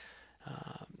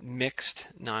mixed,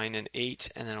 9 and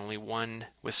 8, and then only 1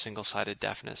 with single-sided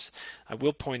deafness. I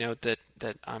will point out that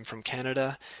I'm from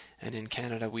Canada, and in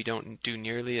Canada we don't do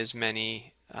nearly as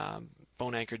many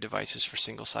bone anchored devices for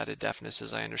single-sided deafness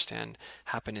as I understand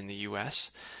happen in the US.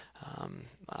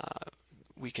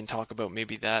 We can talk about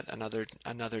maybe that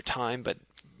another time, but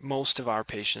most of our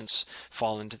patients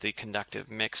fall into the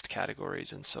conductive mixed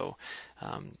categories, and so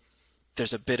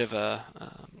there's a bit of a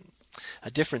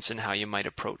difference in how you might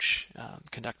approach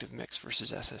conductive mix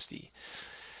versus SSD.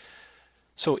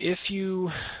 So if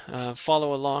you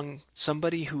follow along,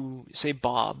 somebody who, say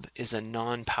Bob, is a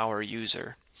non-power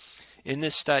user, in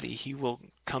this study he will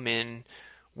come in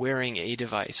wearing a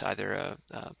device, either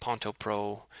a Ponto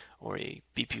Pro or a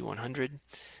BP100,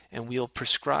 and we'll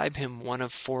prescribe him one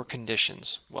of 4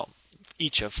 conditions, well,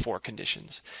 each of 4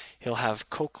 conditions. He'll have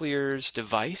Cochlear's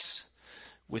device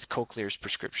with Cochlear's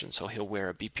prescription. So he'll wear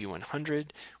a BP100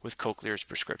 with Cochlear's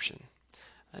prescription.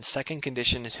 A second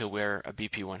condition is he'll wear a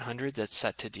BP100 that's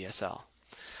set to DSL.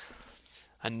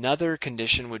 Another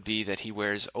condition would be that he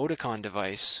wears Oticon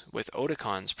device with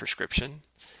Oticon's prescription,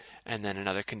 and then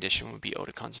another condition would be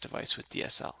Oticon's device with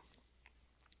DSL.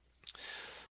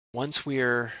 Once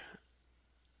we're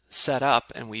set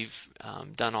up and we've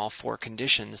done all 4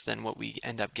 conditions, then what we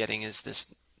end up getting is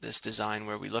this design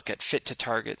where we look at fit to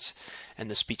targets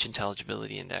and the speech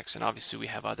intelligibility index. And obviously we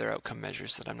have other outcome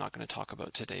measures that I'm not going to talk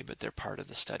about today, but they're part of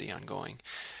the study ongoing.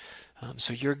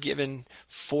 So you're given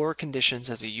 4 conditions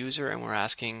as a user, and we're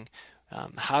asking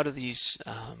how do these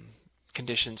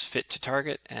conditions fit to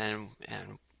target, and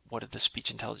what do the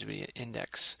speech intelligibility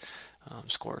index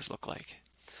scores look like.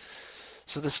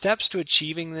 So the steps to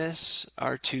achieving this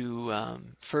are to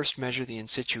first measure the in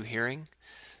situ hearing.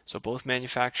 So both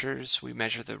manufacturers, we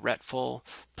measure the retful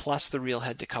plus the real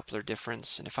head decoupler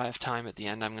difference. And if I have time at the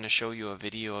end, I'm going to show you a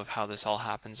video of how this all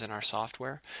happens in our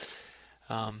software.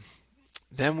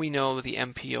 Then we know the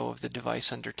MPO of the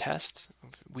device under test.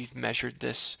 We've measured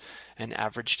this and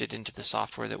averaged it into the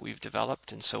software that we've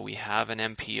developed. And so we have an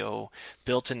MPO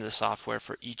built into the software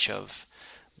for each of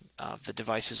the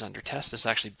devices under test. This is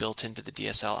actually built into the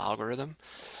DSL algorithm.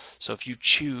 So if you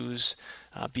choose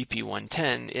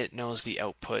BP110, it knows the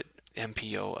output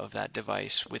MPO of that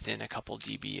device within a couple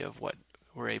dB of what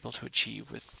we're able to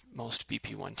achieve with most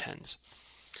BP110s.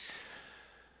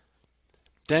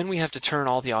 Then we have to turn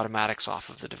all the automatics off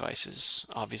of the devices.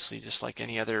 Obviously, just like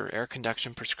any other air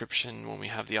conduction prescription, when we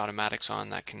have the automatics on,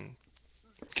 that can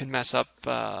mess up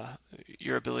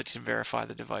your ability to verify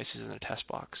the devices in the test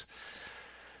box.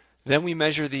 Then we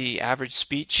measure the average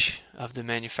speech of the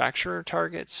manufacturer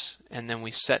targets, and then we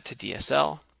set to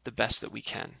DSL the best that we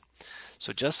can.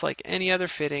 So just like any other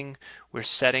fitting, we're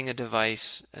setting a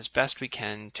device as best we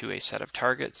can to a set of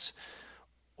targets,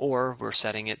 or we're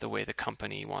setting it the way the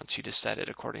company wants you to set it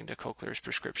according to Cochlear's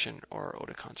prescription or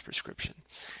Oticon's prescription.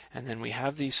 And then we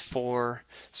have these 4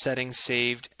 settings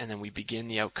saved, and then we begin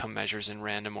the outcome measures in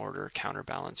random order,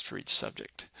 counterbalanced for each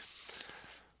subject.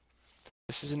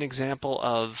 This is an example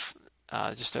of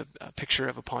just a picture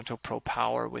of a Ponto Pro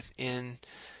Power within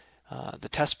the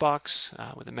test box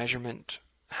with a measurement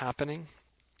happening.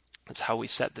 That's how we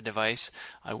set the device.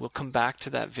 I will come back to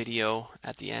that video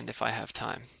at the end if I have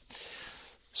time.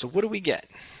 So what do we get?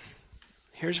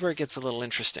 Here's where it gets a little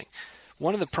interesting.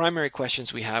 one of the primary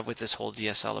questions we have with this whole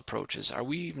DSL approach is, are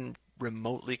we even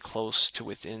remotely close to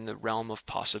within the realm of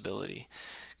possibility?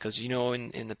 Because, you know,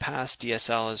 in the past,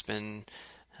 DSL has been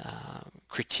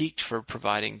critiqued for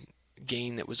providing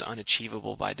gain that was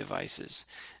unachievable by devices.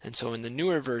 And so in the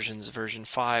newer versions, version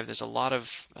 5, there's a lot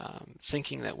of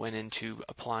thinking that went into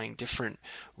applying different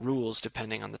rules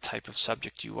depending on the type of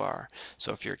subject you are.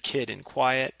 So if you're a kid in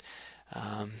quiet,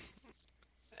 and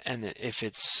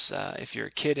if you're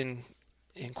a kid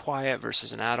in quiet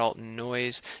versus an adult in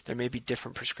noise, there may be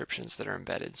different prescriptions that are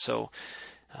embedded. So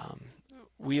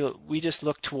we just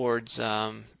look towards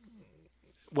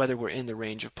whether we're in the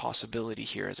range of possibility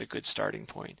here as a good starting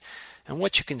point. And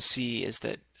what you can see is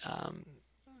that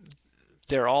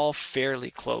they're all fairly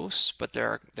close, but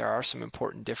there are some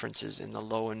important differences in the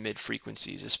low and mid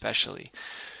frequencies, especially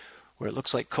where it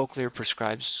looks like Cochlear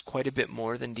prescribes quite a bit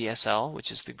more than DSL,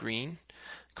 which is the green.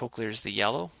 Cochlear is the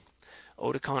yellow.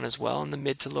 Oticon as well in the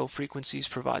mid to low frequencies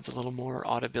provides a little more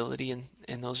audibility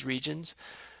in those regions.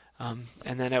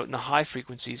 And then out in the high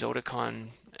frequencies, Oticon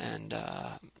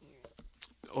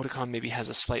maybe has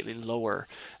a slightly lower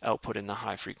output in the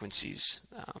high frequencies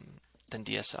than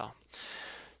DSL.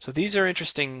 So these are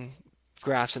interesting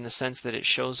graphs in the sense that it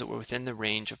shows that we're within the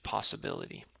range of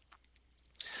possibility.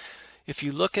 If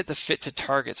you look at the fit to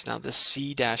targets, now this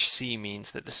C-C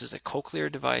means that this is a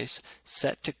Cochlear device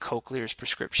set to Cochlear's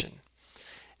prescription.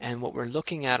 And what we're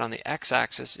looking at on the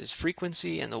x-axis is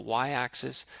frequency, and the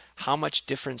y-axis, how much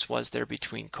difference was there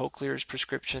between Cochlear's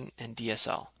prescription and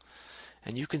DSL.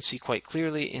 And you can see quite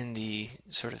clearly in the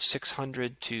sort of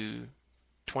 600 to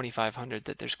 2500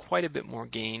 that there's quite a bit more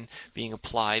gain being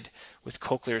applied with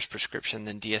Cochlear's prescription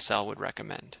than DSL would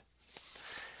recommend.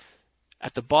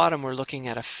 At the bottom, we're looking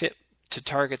at a fit to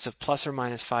targets of plus or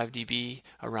minus 5 dB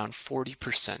around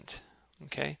 40%.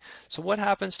 Okay, so what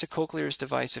happens to Cochlear's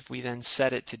device if we then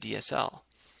set it to DSL?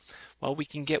 Well, we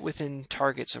can get within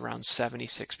targets around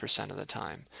 76% of the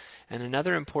time. And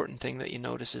another important thing that you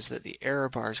notice is that the error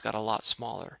bars got a lot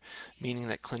smaller, meaning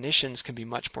that clinicians can be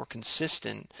much more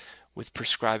consistent with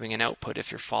prescribing an output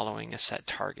if you're following a set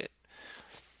target.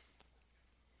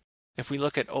 If we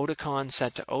look at Oticon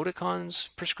set to Oticon's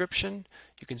prescription,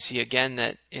 you can see again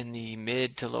that in the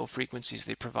mid to low frequencies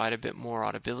they provide a bit more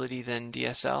audibility than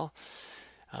DSL,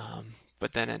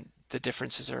 but then the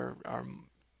differences are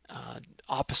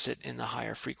opposite in the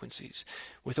higher frequencies.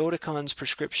 With Oticon's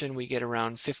prescription, we get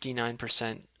around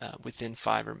 59% within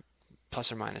 5 or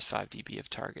plus or minus 5 dB of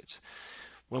targets.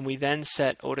 When we then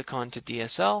set Oticon to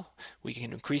DSL, we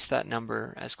can increase that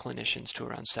number as clinicians to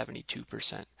around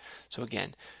 72%. So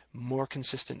again, more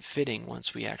consistent fitting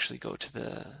once we actually go to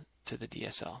the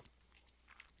DSL.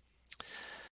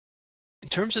 In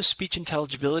terms of speech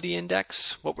intelligibility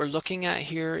index, what we're looking at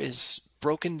here is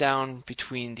broken down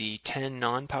between the 10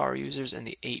 non-power users and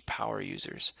the 8 power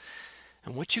users.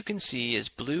 And what you can see is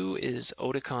blue is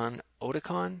Oticon,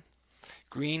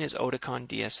 green is Oticon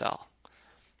DSL,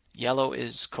 yellow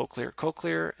is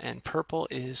Cochlear, and purple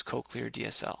is Cochlear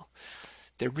DSL.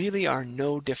 There really are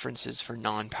no differences for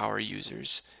non-power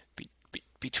users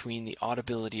between the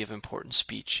audibility of important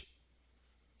speech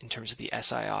in terms of the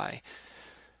SII.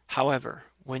 However,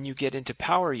 when you get into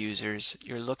power users,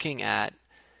 you're looking at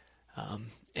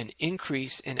an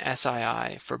increase in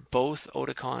SII for both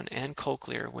Oticon and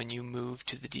Cochlear when you move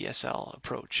to the DSL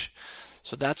approach.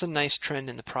 So that's a nice trend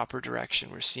in the proper direction.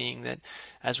 We're seeing that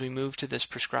as we move to this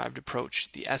prescribed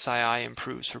approach, the SII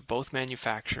improves for both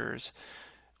manufacturers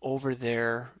over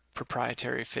their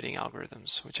proprietary fitting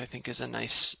algorithms, which I think is a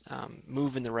nice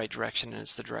move in the right direction, and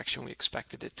it's the direction we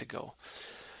expected it to go.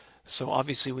 So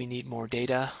obviously we need more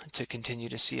data to continue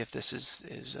to see if this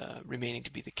is remaining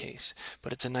to be the case,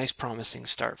 but it's a nice promising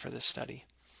start for this study.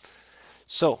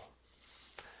 So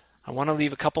I want to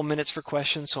leave a couple minutes for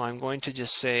questions, so I'm going to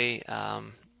just say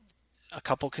a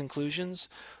couple conclusions.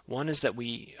 One is that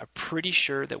we are pretty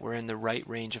sure that we're in the right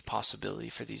range of possibility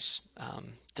for these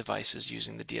devices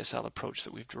using the DSL approach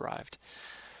that we've derived.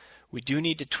 We do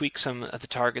need to tweak some of the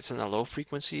targets in the low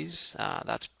frequencies.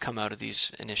 That's come out of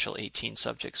these initial 18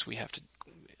 subjects. We have to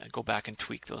go back and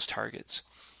tweak those targets.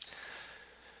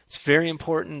 It's very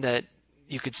important that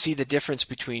you could see the difference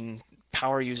between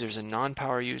power users and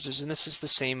non-power users, and this is the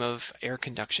same of air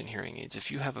conduction hearing aids. If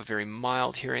you have a very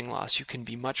mild hearing loss, you can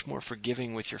be much more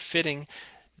forgiving with your fitting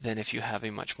than if you have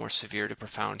a much more severe to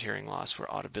profound hearing loss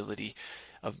where audibility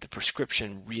of the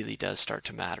prescription really does start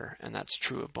to matter, and that's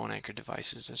true of bone anchored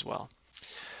devices as well.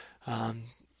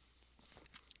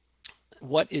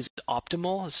 What is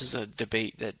optimal? This is a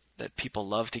debate that that people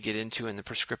love to get into in the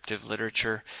prescriptive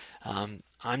literature.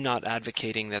 I'm not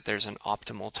advocating that there's an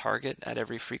optimal target at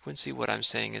every frequency. What I'm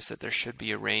saying is that there should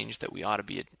be a range that we ought to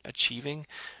be achieving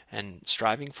and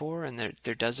striving for, and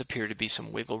there does appear to be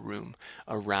some wiggle room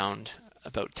around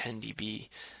about 10 dB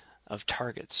of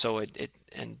targets. So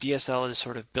and DSL is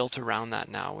sort of built around that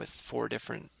now with 4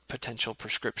 different potential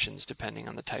prescriptions depending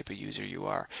on the type of user you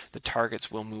are. The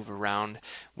targets will move around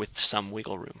with some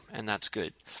wiggle room, and that's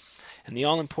good. And the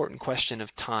all-important question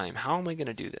of time, how am I going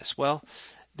to do this? Well,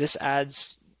 this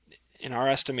adds, in our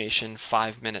estimation,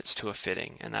 5 minutes to a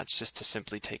fitting, and that's just to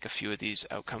simply take a few of these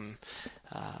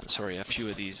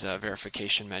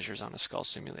verification measures on a skull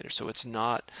simulator. So it's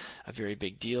not a very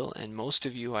big deal, and most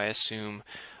of you, I assume,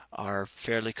 are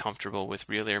fairly comfortable with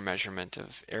real ear measurement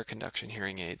of air conduction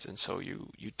hearing aids, and so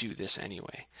you do this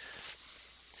anyway.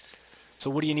 So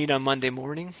what do you need on Monday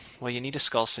morning? Well, you need a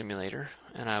skull simulator,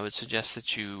 and I would suggest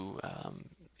that you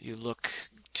look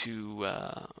to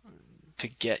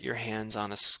get your hands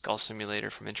on a skull simulator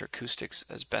from Interacoustics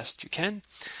as best you can.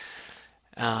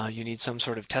 You need some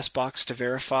sort of test box to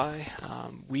verify.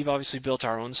 We've obviously built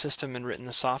our own system and written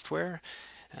the software.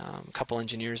 A couple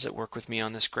engineers that work with me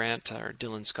on this grant are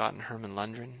Dylan Scott and Herman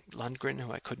Lundgren,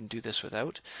 who I couldn't do this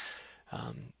without.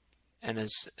 And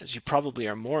as you probably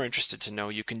are more interested to know,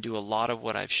 you can do a lot of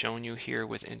what I've shown you here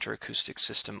with Interacoustics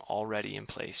system already in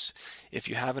place. If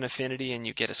you have an affinity and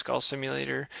you get a skull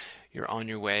simulator, you're on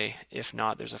your way. If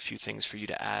not, there's a few things for you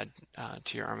to add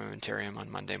to your armamentarium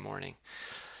on Monday morning.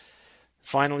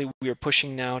 Finally, we are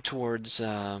pushing now towards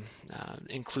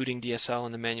including DSL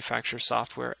in the manufacturer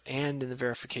software and in the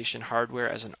verification hardware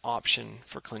as an option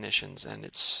for clinicians, and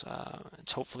it's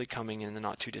hopefully coming in the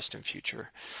not too distant future.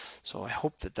 So I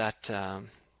hope that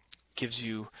gives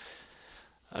you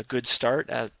a good start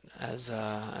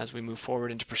as we move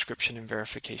forward into prescription and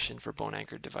verification for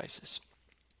bone-anchored devices.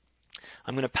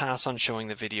 I'm going to pass on showing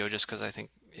the video just because I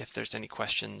think if there's any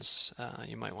questions,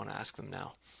 you might want to ask them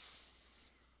now.